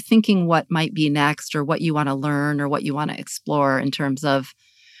you sort of thinking what might be next, or what you want to learn, or what you want to explore in terms of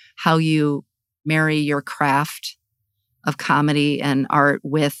how you marry your craft of comedy and art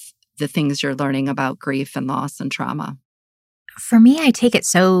with the things you're learning about grief and loss and trauma? For me, I take it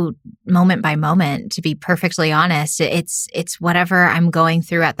so moment by moment, to be perfectly honest. It's whatever I'm going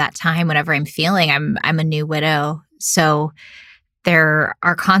through at that time, whatever I'm feeling. I'm a new widow. So there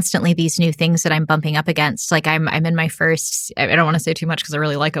are constantly these new things that I'm bumping up against. Like I'm in my first, I don't want to say too much because I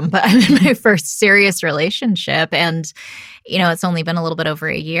really like them, but I'm in my first serious relationship. And, it's only been a little bit over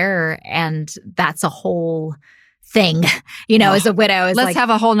a year. And that's a whole thing, as a widow. Let's have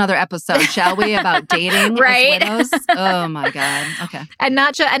a whole nother episode, shall we, about dating right? as widows? Oh my God. Okay. And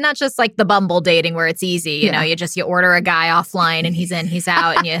not just like the Bumble dating where it's easy. You order a guy offline and he's in, he's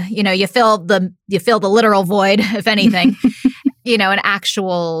out, and you fill the literal void, if anything. An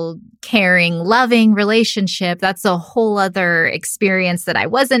actual caring, loving relationship, that's a whole other experience that I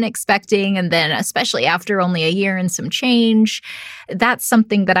wasn't expecting. And then especially after only a year and some change, that's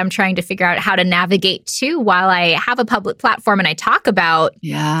something that I'm trying to figure out how to navigate too, while I have a public platform and I talk about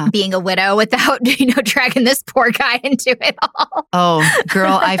being a widow without, dragging this poor guy into it all. Oh,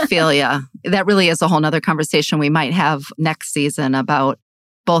 girl, I feel ya. That really is a whole nother conversation we might have next season about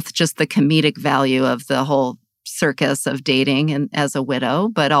both just the comedic value of the whole circus of dating and as a widow,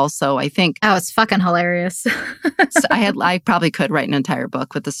 but also I think it's fucking hilarious. I probably could write an entire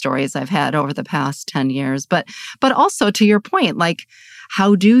book with the stories I've had over the past 10 years. But also to your point, like,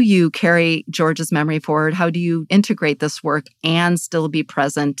 how do you carry George's memory forward? How do you integrate this work and still be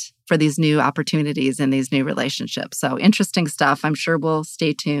present for these new opportunities and these new relationships? So interesting stuff. I'm sure we'll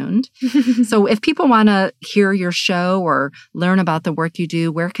stay tuned. So if people want to hear your show or learn about the work you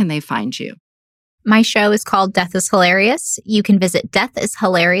do, where can they find you? My show is called Death is Hilarious. You can visit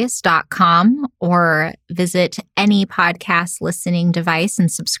deathishilarious.com or visit any podcast listening device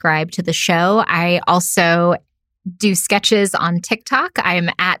and subscribe to the show. I also do sketches on TikTok. I'm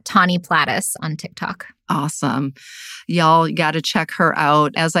at Tawny Plattis on TikTok. Awesome. Y'all got to check her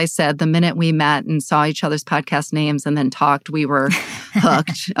out. As I said, the minute we met and saw each other's podcast names and then talked, we were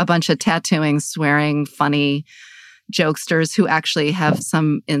hooked. A bunch of tattooing, swearing, funny jokesters who actually have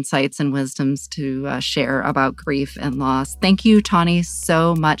some insights and wisdoms to share about grief and loss. Thank you, Tawny,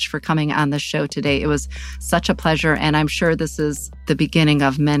 so much for coming on the show today. It was such a pleasure, and I'm sure this is the beginning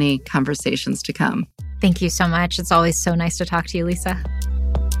of many conversations to come. Thank you so much. It's always so nice to talk to you, Lisa.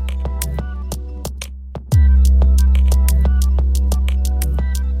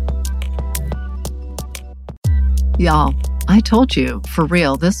 Y'all, I told you, for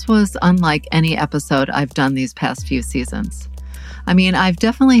real, this was unlike any episode I've done these past few seasons. I mean, I've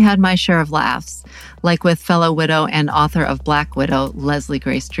definitely had my share of laughs, like with fellow widow and author of Black Widow, Leslie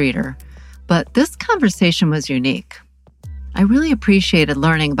Grace Streeter. But this conversation was unique. I really appreciated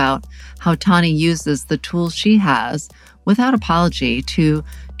learning about how Tawny uses the tools she has, without apology, to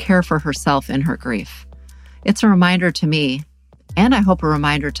care for herself in her grief. It's a reminder to me, and I hope a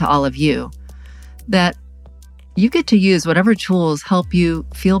reminder to all of you, that you get to use whatever tools help you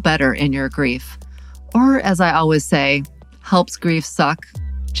feel better in your grief. Or, as I always say, helps grief suck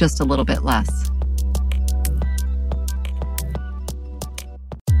just a little bit less.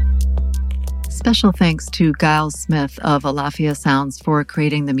 Special thanks to Giles Smith of Alafia Sounds for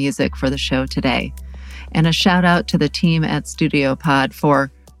creating the music for the show today. And a shout out to the team at Studio Pod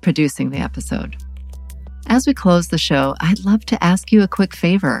for producing the episode. As we close the show, I'd love to ask you a quick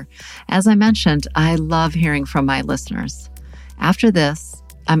favor. As I mentioned, I love hearing from my listeners. After this,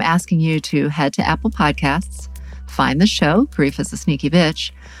 I'm asking you to head to Apple Podcasts, find the show, Grief is a Sneaky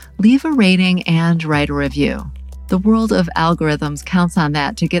Bitch, leave a rating and write a review. The world of algorithms counts on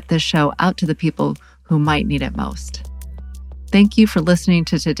that to get this show out to the people who might need it most. Thank you for listening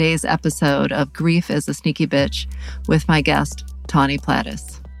to today's episode of Grief is a Sneaky Bitch with my guest, Tawny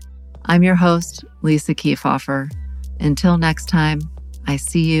Plattis. I'm your host, Lisa Kiefhofer. Until next time, I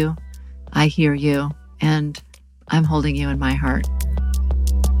see you, I hear you, and I'm holding you in my heart.